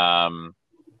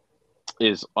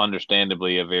 is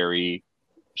understandably a very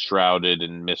shrouded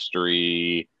in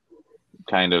mystery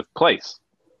kind of place.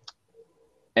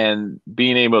 And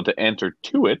being able to enter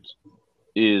to it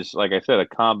is, like I said, a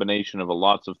combination of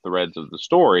lots of threads of the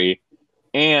story,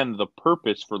 and the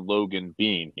purpose for Logan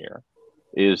being here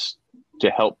is to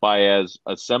help Baez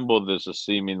assemble this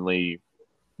seemingly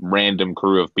random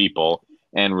crew of people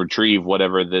and retrieve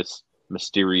whatever this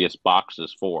mysterious box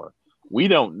is for. We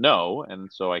don't know,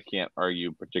 and so I can't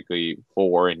argue particularly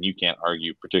for, and you can't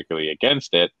argue particularly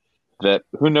against it, that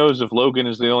who knows if Logan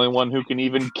is the only one who can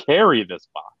even carry this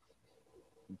box.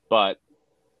 But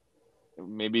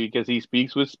maybe because he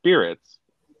speaks with spirits.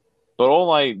 But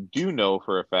all I do know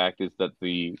for a fact is that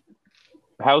the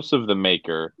House of the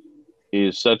Maker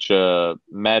is such a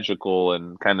magical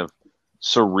and kind of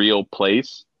surreal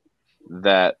place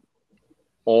that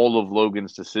all of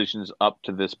Logan's decisions up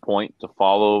to this point to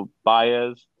follow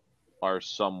Baez are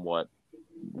somewhat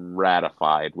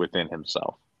ratified within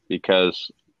himself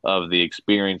because of the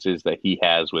experiences that he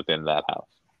has within that house.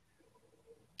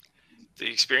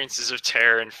 The experiences of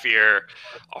terror and fear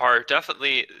are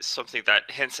definitely something that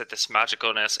hints at this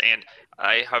magicalness, and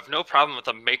I have no problem with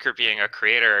the Maker being a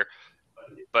creator,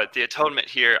 but the atonement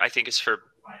here, I think, is for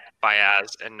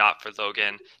Baez and not for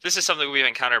Logan. This is something we've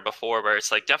encountered before where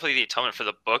it's like definitely the atonement for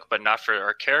the book, but not for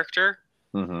our character.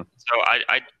 Mm-hmm. So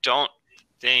I don't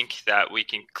think that we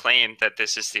can claim that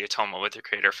this is the atonement with the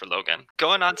creator for Logan.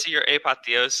 Going on to your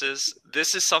apotheosis,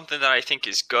 this is something that I think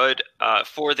is good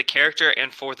for the character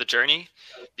and for the journey,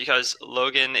 because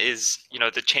Logan is,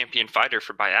 the champion fighter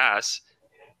for Baez,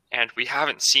 and we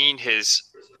haven't seen his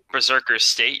berserker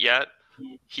state yet.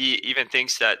 He even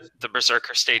thinks that the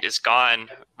berserker state is gone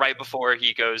right before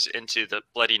he goes into the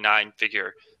Bloody Nine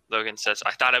figure. Logan says,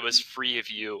 "I thought I was free of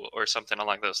you," or something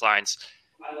along those lines.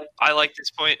 I like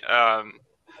this point.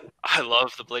 I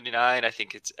love the Bloody Nine. I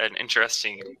think it's an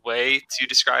interesting way to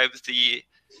describe the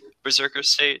berserker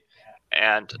state,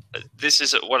 and this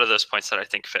is one of those points that I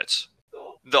think fits.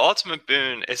 The ultimate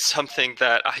boon is something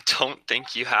that I don't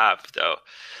think you have, though.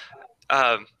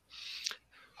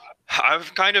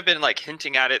 I've kind of been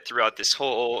hinting at it throughout this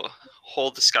whole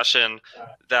discussion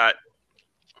that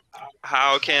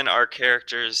how can our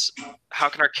character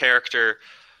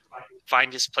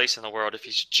find his place in the world if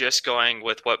he's just going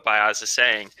with what Bayaz is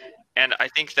saying? And I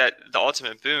think that the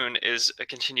ultimate boon is a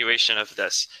continuation of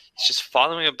this. He's just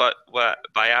following about what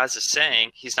Bayaz is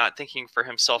saying. He's not thinking for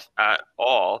himself at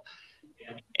all.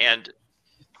 And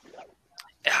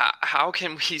how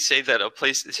can we say that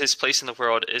his place in the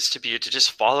world is to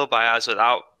just follow Bayaz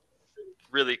without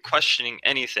really questioning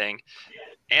anything?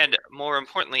 And more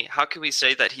importantly, how can we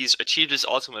say that he's achieved his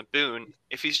ultimate boon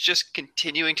if he's just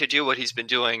continuing to do what he's been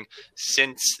doing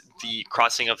since the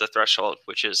crossing of the threshold,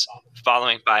 which is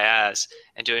following Bayaz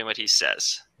and doing what he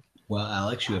says? Well,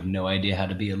 Alex, you have no idea how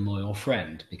to be a loyal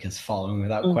friend, because following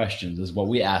without questions is what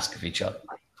we ask of each other.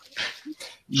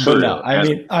 But no, I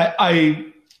mean,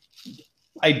 I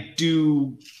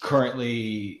do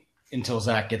currently, until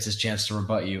Zach gets his chance to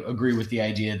rebut you, agree with the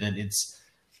idea that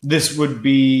this would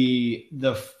be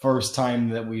the first time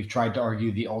that we've tried to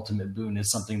argue the ultimate boon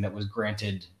is something that was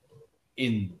granted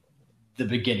in the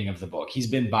beginning of the book. He's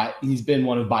been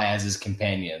one of Bayaz's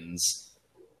companions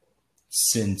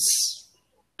since,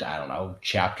 I don't know,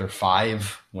 chapter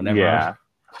 5, whenever. Yeah.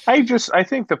 I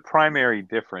think the primary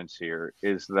difference here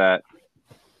is that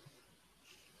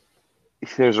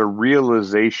there's a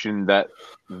realization that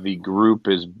the group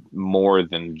is more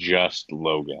than just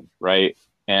Logan, right?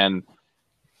 And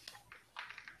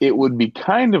it would be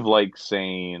kind of like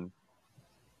saying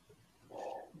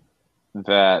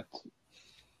that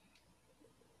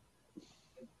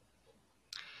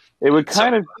it would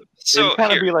kind of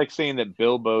be like saying that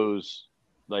Bilbo's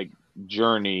like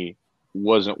journey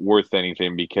wasn't worth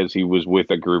anything because he was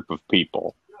with a group of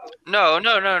people. No.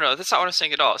 That's not what I'm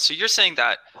saying at all. So you're saying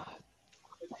that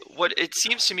what it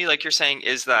seems to me like you're saying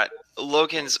is that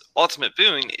Logan's ultimate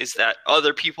boon is that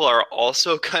other people are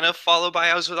also kind of followed by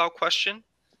Bayaz without question?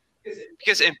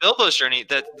 Because in Bilbo's journey,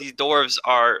 that the dwarves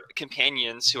are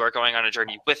companions who are going on a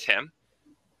journey with him,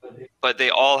 but they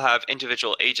all have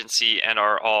individual agency and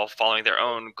are all following their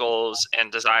own goals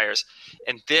and desires.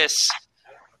 And this,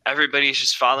 everybody's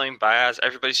just following Bayaz.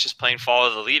 Everybody's just playing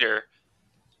follow the leader.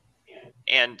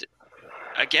 And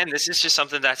again, this is just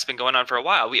something that's been going on for a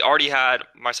while. We already had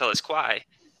Marcellus Quai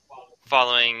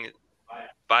following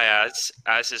Bayaz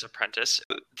as his apprentice.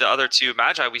 The other two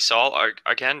magi we saw are,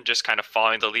 again, just kind of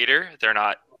following the leader. They're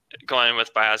not going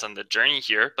with Bayaz on the journey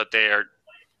here, but they are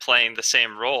playing the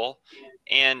same role.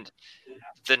 And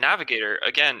the navigator,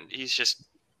 again, he's just,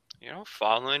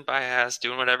 following Bayaz,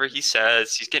 doing whatever he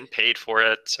says. He's getting paid for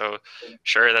it, so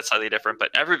sure, that's slightly different.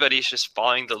 But everybody's just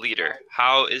following the leader.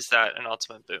 How is that an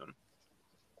ultimate boon?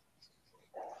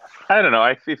 I don't know.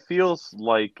 It feels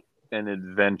like an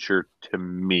adventure to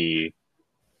me.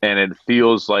 And it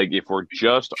feels like if we're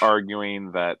just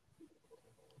arguing that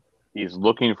he's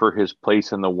looking for his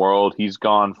place in the world, he's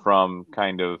gone from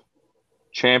kind of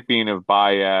champion of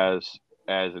Bayaz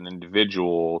as an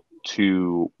individual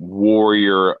to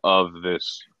warrior of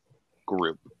this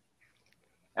group.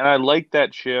 And I like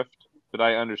that shift, but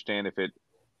I understand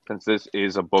since this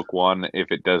is a book one,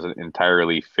 if it doesn't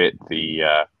entirely fit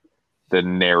the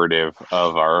narrative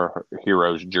of our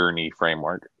hero's journey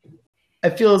framework.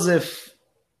 I feel as if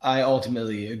I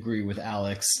ultimately agree with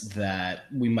Alex that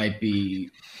we might be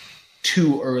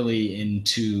too early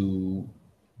into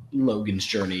Logan's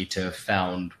journey to have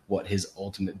found what his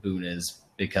ultimate boon is,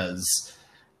 because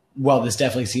while this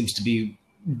definitely seems to be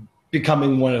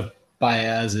becoming one of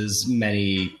Bayaz's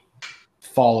many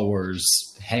followers,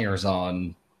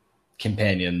 hangers-on,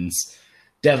 companions,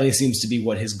 definitely seems to be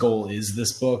what his goal is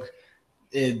this book.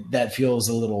 That feels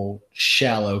a little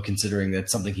shallow considering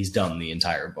that's something he's done the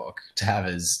entire book to have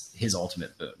his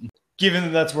ultimate boon. Given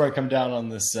that that's where I come down on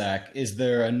this, Zach, is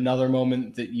there another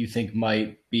moment that you think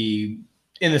might be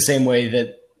in the same way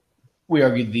that we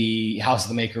argued the House of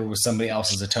the Maker was somebody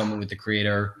else's atonement with the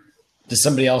Creator? Does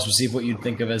somebody else receive what you'd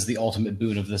think of as the ultimate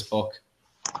boon of this book?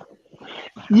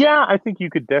 Yeah, I think you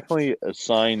could definitely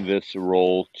assign this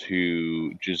role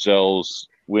to Giselle's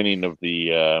winning of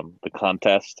the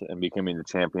contest and becoming the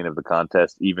champion of the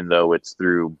contest, even though it's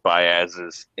through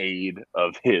Bayaz's aid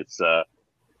of his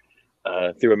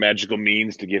through a magical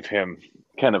means to give him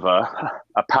kind of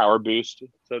a power boost,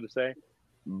 so to say.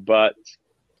 But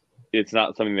it's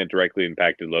not something that directly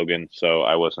impacted Logan, so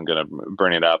I wasn't going to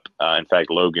bring it up. In fact,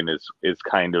 Logan is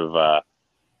kind of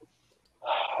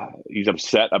he's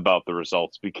upset about the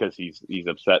results because he's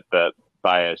upset that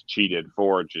Bayaz cheated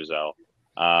for Giselle.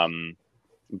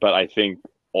 But I think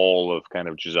all of kind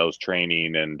of Giselle's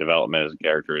training and development as a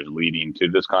character is leading to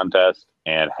this contest.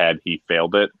 And had he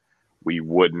failed it, we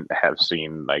wouldn't have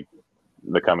seen like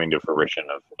the coming to fruition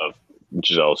of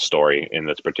Giselle's story in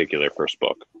this particular first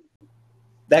book.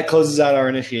 that closes out our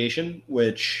initiation,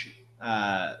 which,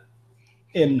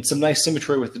 in some nice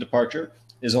symmetry with the departure,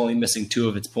 is only missing 2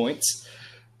 of its points.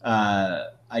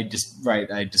 I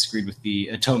disagreed with the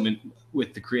atonement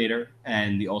with the creator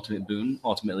and the ultimate boon,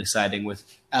 ultimately siding with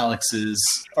Alex's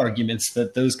arguments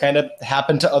that those kind of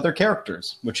happen to other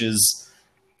characters, which is,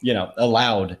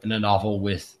 allowed in a novel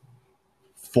with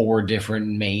 4 different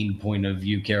main point of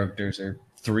view characters or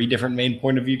 3 different main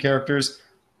point of view characters.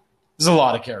 There's a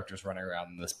lot of characters running around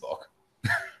in this book.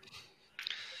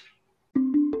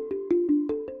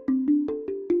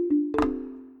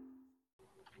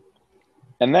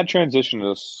 And that transitioned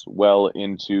us well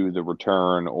into the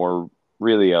return, or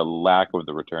really a lack of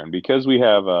the return, because we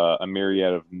have a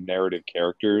myriad of narrative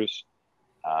characters.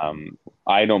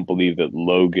 I don't believe that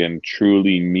Logan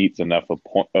truly meets enough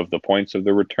of the points of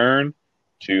the return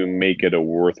to make it a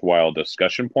worthwhile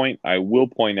discussion point. I will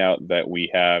point out that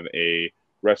we have a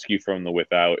rescue from the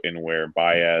without, in where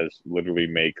Baez literally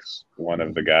makes one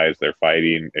of the guys they're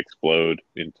fighting explode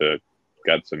into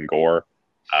guts and gore,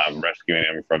 rescuing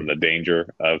him from the danger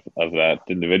of that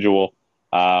individual.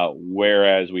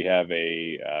 Whereas we have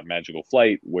a magical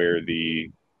flight where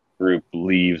the group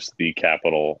leaves the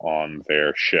capital on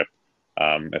their ship,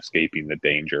 escaping the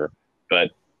danger.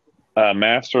 But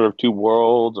master of 2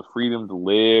 worlds, a freedom to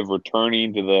live,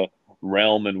 returning to the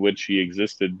realm in which he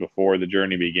existed before the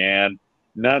journey began.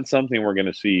 Not something we're going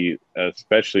to see,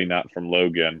 especially not from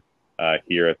Logan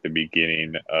here at the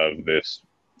beginning of this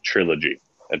trilogy,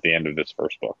 at the end of this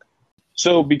first book.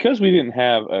 So because we didn't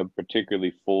have a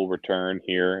particularly full return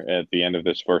here at the end of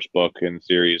this first book in the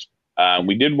series,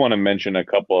 we did want to mention a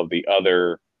couple of the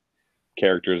other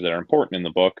characters that are important in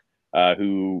the book,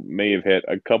 who may have hit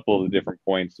a couple of the different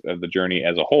points of the journey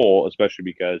as a whole, especially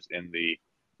because in the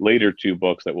later 2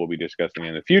 books that we'll be discussing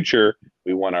in the future,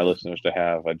 we want our listeners to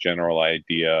have a general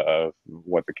idea of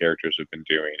what the characters have been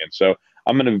doing. And so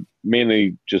I'm going to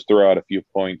mainly just throw out a few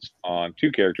points on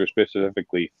 2 characters,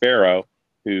 specifically Pharaoh,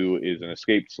 who is an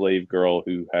escaped slave girl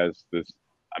who has this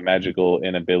magical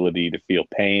inability to feel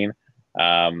pain.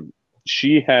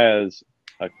 She has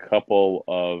a couple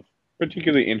of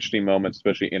particularly interesting moments,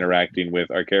 especially interacting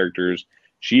with our characters.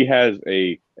 She has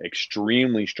a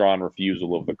extremely strong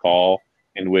refusal of the call,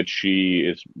 in which she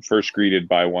is first greeted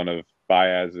by one of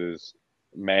Baez's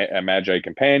Magi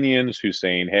companions, who's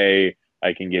saying, "Hey,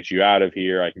 I can get you out of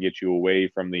here. I can get you away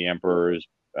from the Emperor's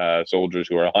soldiers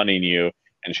who are hunting you."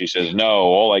 And she says, "No,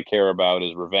 all I care about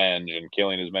is revenge and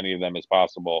killing as many of them as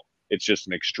possible." It's just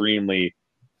an extremely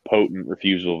potent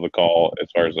refusal of the call as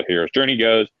far as the hero's journey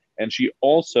goes. And she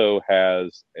also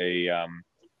has a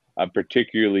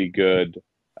particularly good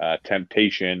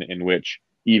temptation, in which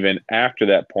even after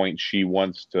that point, she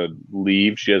wants to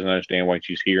leave. She doesn't understand why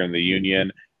she's here in the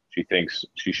Union. She thinks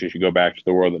she should go back to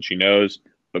the world that she knows.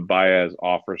 But Baez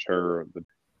offers her,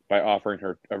 by offering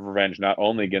her a revenge not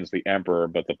only against the Emperor,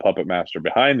 but the puppet master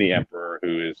behind the Emperor,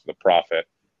 who is the Prophet,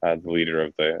 the leader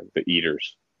of the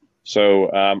Eaters. So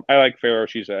I like Pharaoh.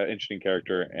 She's an interesting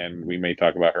character, and we may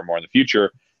talk about her more in the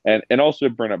future. And also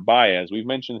to bring up Baez, we've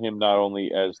mentioned him not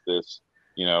only as this,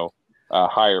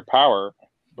 higher power,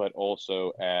 but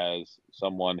also as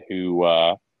someone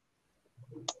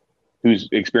who's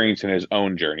experiencing his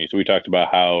own journey. So we talked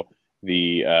about how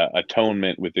the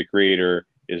atonement with the creator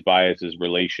is Baez's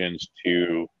relations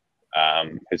to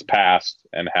his past,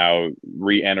 and how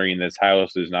re-entering this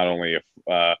house is not only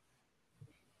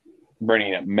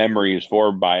bringing up memories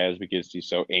for Baez because he's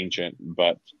so ancient,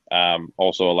 but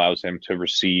also allows him to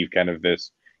receive kind of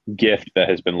this gift that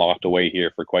has been locked away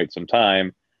here for quite some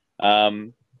time.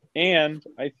 And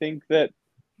I think that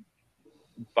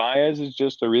Baez is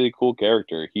just a really cool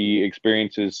character. He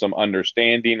experiences some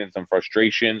understanding and some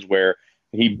frustrations where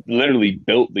he literally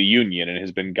built the Union and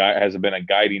has been a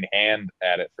guiding hand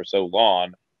at it for so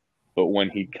long. But when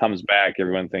he comes back,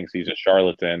 everyone thinks he's a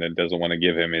charlatan and doesn't want to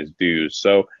give him his dues.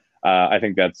 So I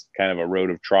think that's kind of a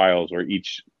road of trials where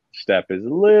each step is a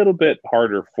little bit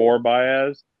harder for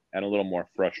Baez and a little more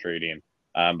frustrating,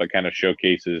 but kind of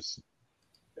showcases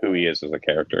who he is as a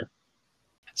character.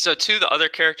 So 2 of the other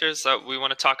characters that we want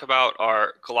to talk about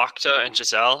are Galacta and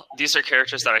Giselle. These are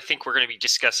characters that I think we're going to be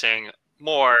discussing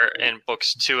more in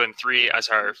books 2 and 3 as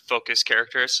our focus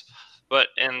characters. But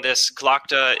in this,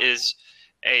 Galacta is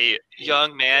a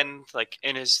young man, like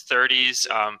in his 30s,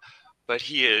 but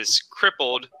he is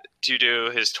crippled due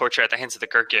to his torture at the hands of the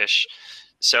Gurgish.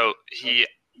 So he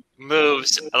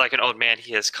moves like an old man.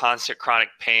 He has constant chronic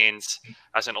pains,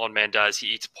 as an old man does. He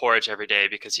eats porridge every day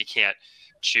because he can't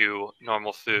chew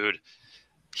normal food.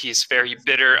 He's very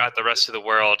bitter at the rest of the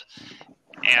world,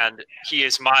 and he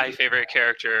is my favorite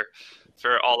character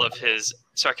for all of his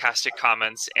sarcastic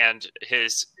comments and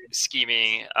his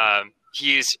scheming.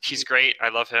 He's great. I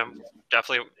love him.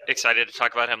 Definitely excited to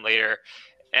talk about him later.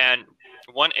 And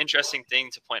one interesting thing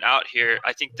to point out here,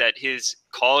 I think that his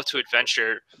call to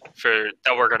adventure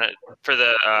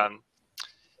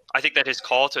I think that his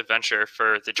call to adventure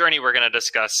for the journey we're going to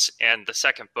discuss and the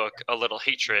second book, A Little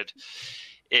Hatred,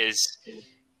 is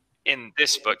in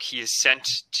this book. He is sent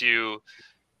to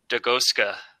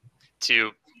Dagoska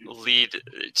to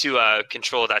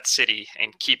control that city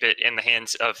and keep it in the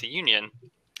hands of the Union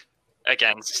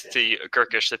against the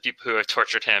Gurkish, the people who have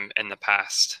tortured him in the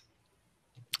past.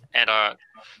 And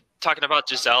talking about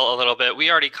Giselle a little bit, we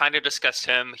already kind of discussed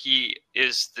him. He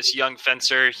is this young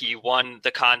fencer. He won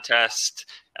the contest,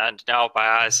 and now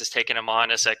Baaz has taken him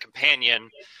on as a companion.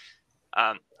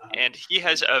 And he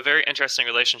has a very interesting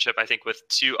relationship, I think, with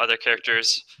two other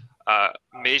characters,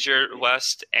 Major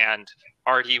West and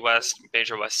Artie West,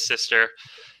 Major West's sister.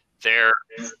 They're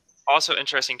also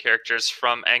interesting characters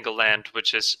from Angleland,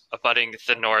 which is abutting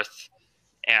the north,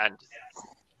 and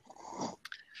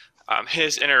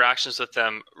his interactions with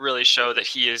them really show that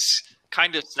he is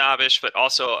kind of snobbish, but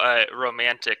also a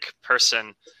romantic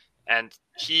person. And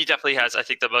he definitely has, I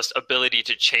think, the most ability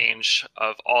to change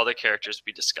of all the characters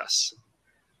we discuss.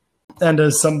 And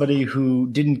as somebody who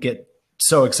didn't get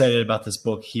so excited about this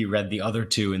book, he read the other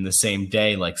two in the same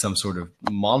day like some sort of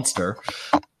monster.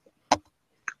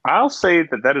 I'll say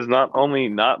that is not only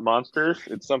not monsters,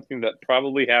 it's something that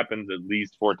probably happens at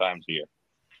least 4 times a year.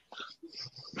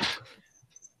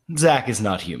 Zach is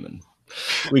not human.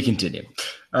 We continue.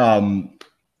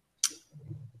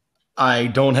 I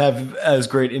don't have as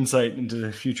great insight into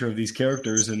the future of these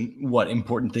characters and what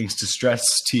important things to stress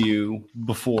to you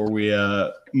before we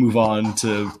move on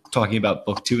to talking about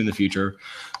book 2 in the future.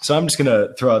 So I'm just going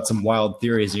to throw out some wild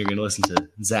theories, and you're going to listen to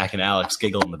Zach and Alex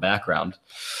giggle in the background.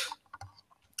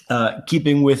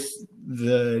 Keeping with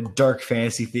the dark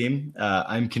fantasy theme,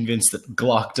 I'm convinced that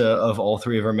Glokta, of all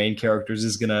 3 of our main characters,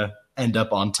 is going to end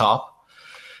up on top,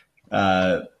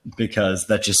 because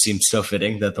that just seems so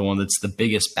fitting that the one that's the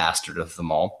biggest bastard of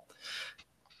them all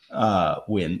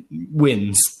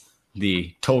wins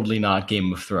the totally not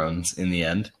Game of Thrones in the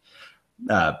end.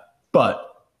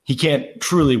 But he can't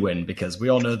truly win, because we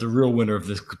all know the real winner of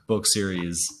this book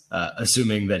series,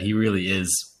 assuming that he really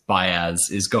is Baaz,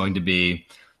 is going to be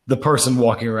the person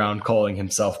walking around calling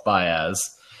himself Baaz,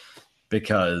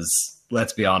 because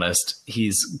let's be honest,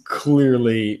 he's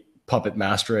clearly puppet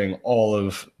mastering all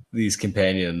of these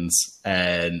companions,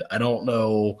 and I don't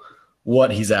know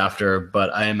what he's after,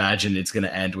 but I imagine it's going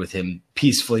to end with him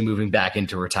peacefully moving back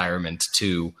into retirement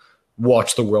to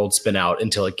watch the world spin out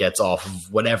until it gets off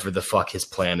of whatever the fuck his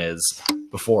plan is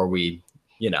before we,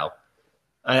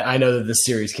 I know that this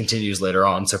series continues later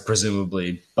on, so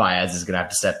presumably Baaz is going to have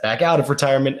to step back out of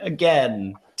retirement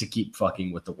again to keep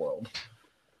fucking with the world.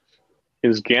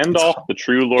 Is Gandalf the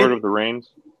true Lord of the Rings?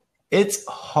 It's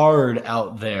hard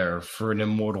out there for an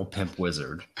immortal pimp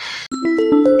wizard.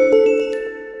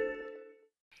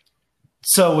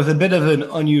 So with a bit of an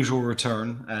unusual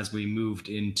return as we moved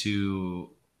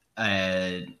into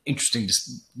an interesting,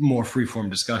 more freeform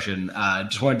discussion,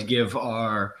 just wanted to give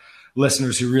our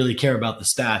listeners who really care about the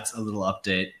stats a little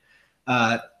update.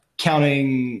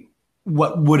 Counting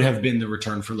what would have been the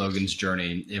return for Logan's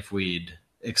journey if we'd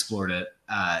explored it,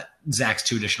 Zach's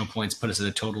 2 additional points put us at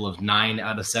a total of 9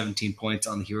 out of 17 points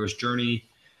on the hero's journey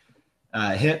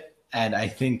hit. And I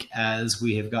think as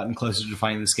we have gotten closer to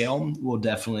defining the scale,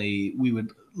 we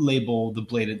would label the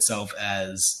blade itself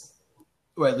as,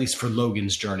 or at least for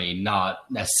Logan's journey, not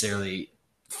necessarily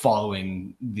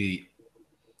following the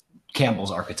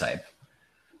Campbell's archetype.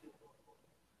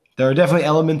 There are definitely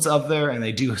elements of there, and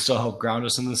they do still help ground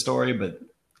us in the story, but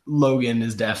Logan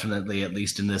is definitely, at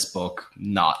least in this book,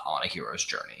 not on a hero's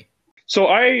journey. So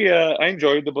I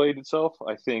enjoyed the blade itself.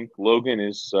 I think Logan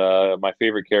is my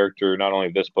favorite character, not only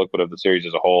of this book, but of the series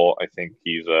as a whole. I think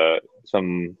he's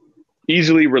some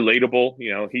easily relatable.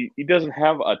 He doesn't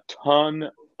have a ton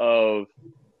of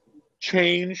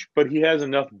change, but he has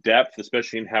enough depth,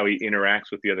 especially in how he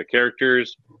interacts with the other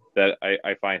characters, that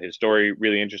I find his story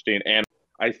really interesting. And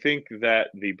I think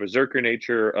that the berserker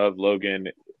nature of Logan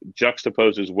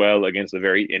juxtaposes well against the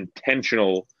very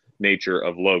intentional nature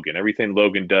of Logan. Everything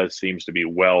Logan does seems to be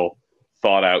well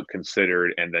thought out,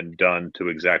 considered, and then done to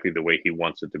exactly the way he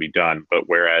wants it to be done. But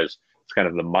whereas it's kind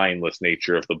of the mindless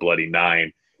nature of the Bloody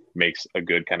Nine makes a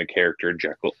good kind of character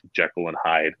Jekyll and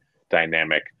Hyde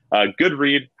dynamic. Good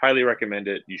read, highly recommend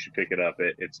it. You should pick it up.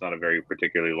 It's not a very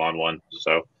particularly long one,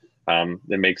 so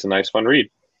it makes a nice fun read.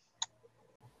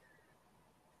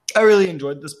 I really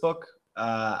enjoyed this book.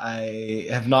 I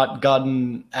have not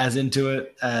gotten as into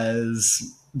it as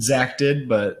Zach did,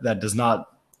 but that does not.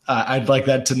 I'd like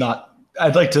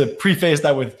to preface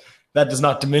that with that does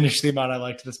not diminish the amount I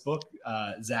liked this book.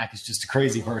 Zach is just a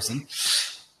crazy person.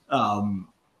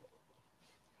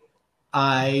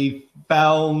 I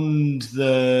found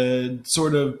the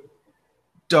sort of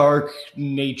dark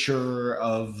nature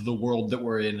of the world that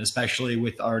we're in, especially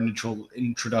with our initial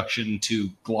introduction to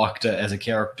Glokta as a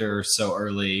character so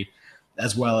early,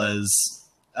 as well as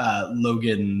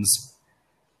Logan's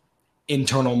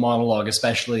internal monologue,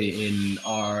 especially in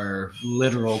our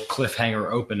literal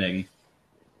cliffhanger opening,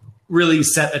 really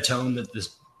set a tone that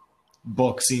this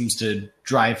book seems to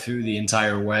drive through the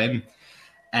entire way.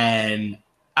 And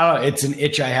I don't know, it's an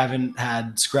itch I haven't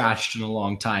had scratched in a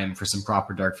long time for some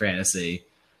proper dark fantasy.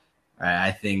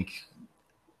 I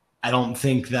don't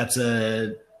think that's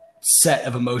a set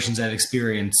of emotions I've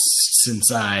experienced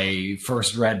since I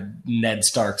first read Ned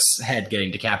Stark's head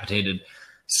getting decapitated.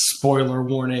 Spoiler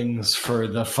warnings for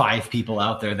the 5 people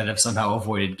out there that have somehow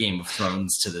avoided Game of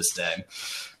Thrones to this day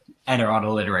and are on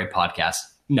a literary podcast.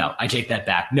 No, I take that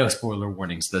back. No spoiler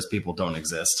warnings. Those people don't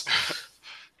exist.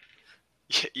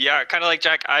 Yeah, kind of like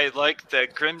Jack, I like the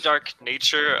grimdark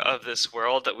nature of this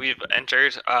world that we've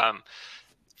entered.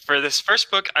 For this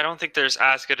first book, I don't think there's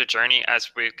as good a journey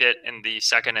as we get in the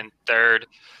second and third,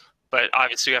 but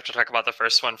obviously we have to talk about the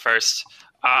first one first.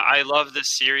 I love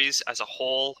this series as a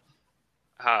whole,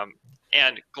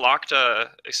 and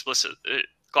Glokta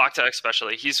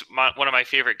especially. He's one of my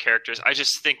favorite characters. I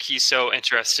just think he's so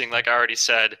interesting. Like I already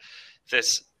said,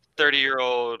 this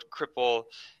 30-year-old cripple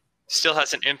still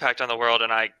has an impact on the world,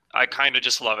 and I kind of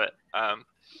just love it.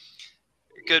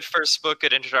 Good first book,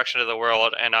 good introduction to the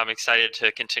world, and I'm excited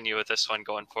to continue with this one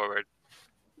going forward.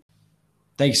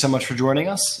 Thank you so much for joining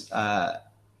us,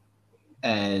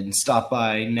 and stop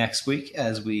by next week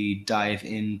as we dive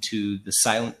into The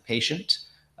Silent Patient,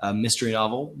 a mystery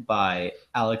novel by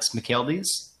Alex McKeldies.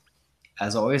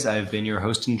 As always, I've been your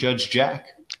host and judge, Jack.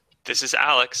 This is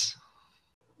Alex.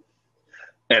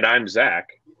 And I'm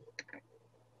Zach.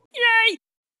 Yay!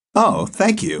 Oh,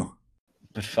 thank you.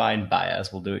 But fine,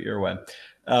 Baez. We'll do it your way.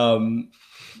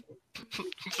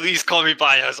 Please call me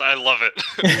Baez. I love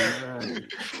it.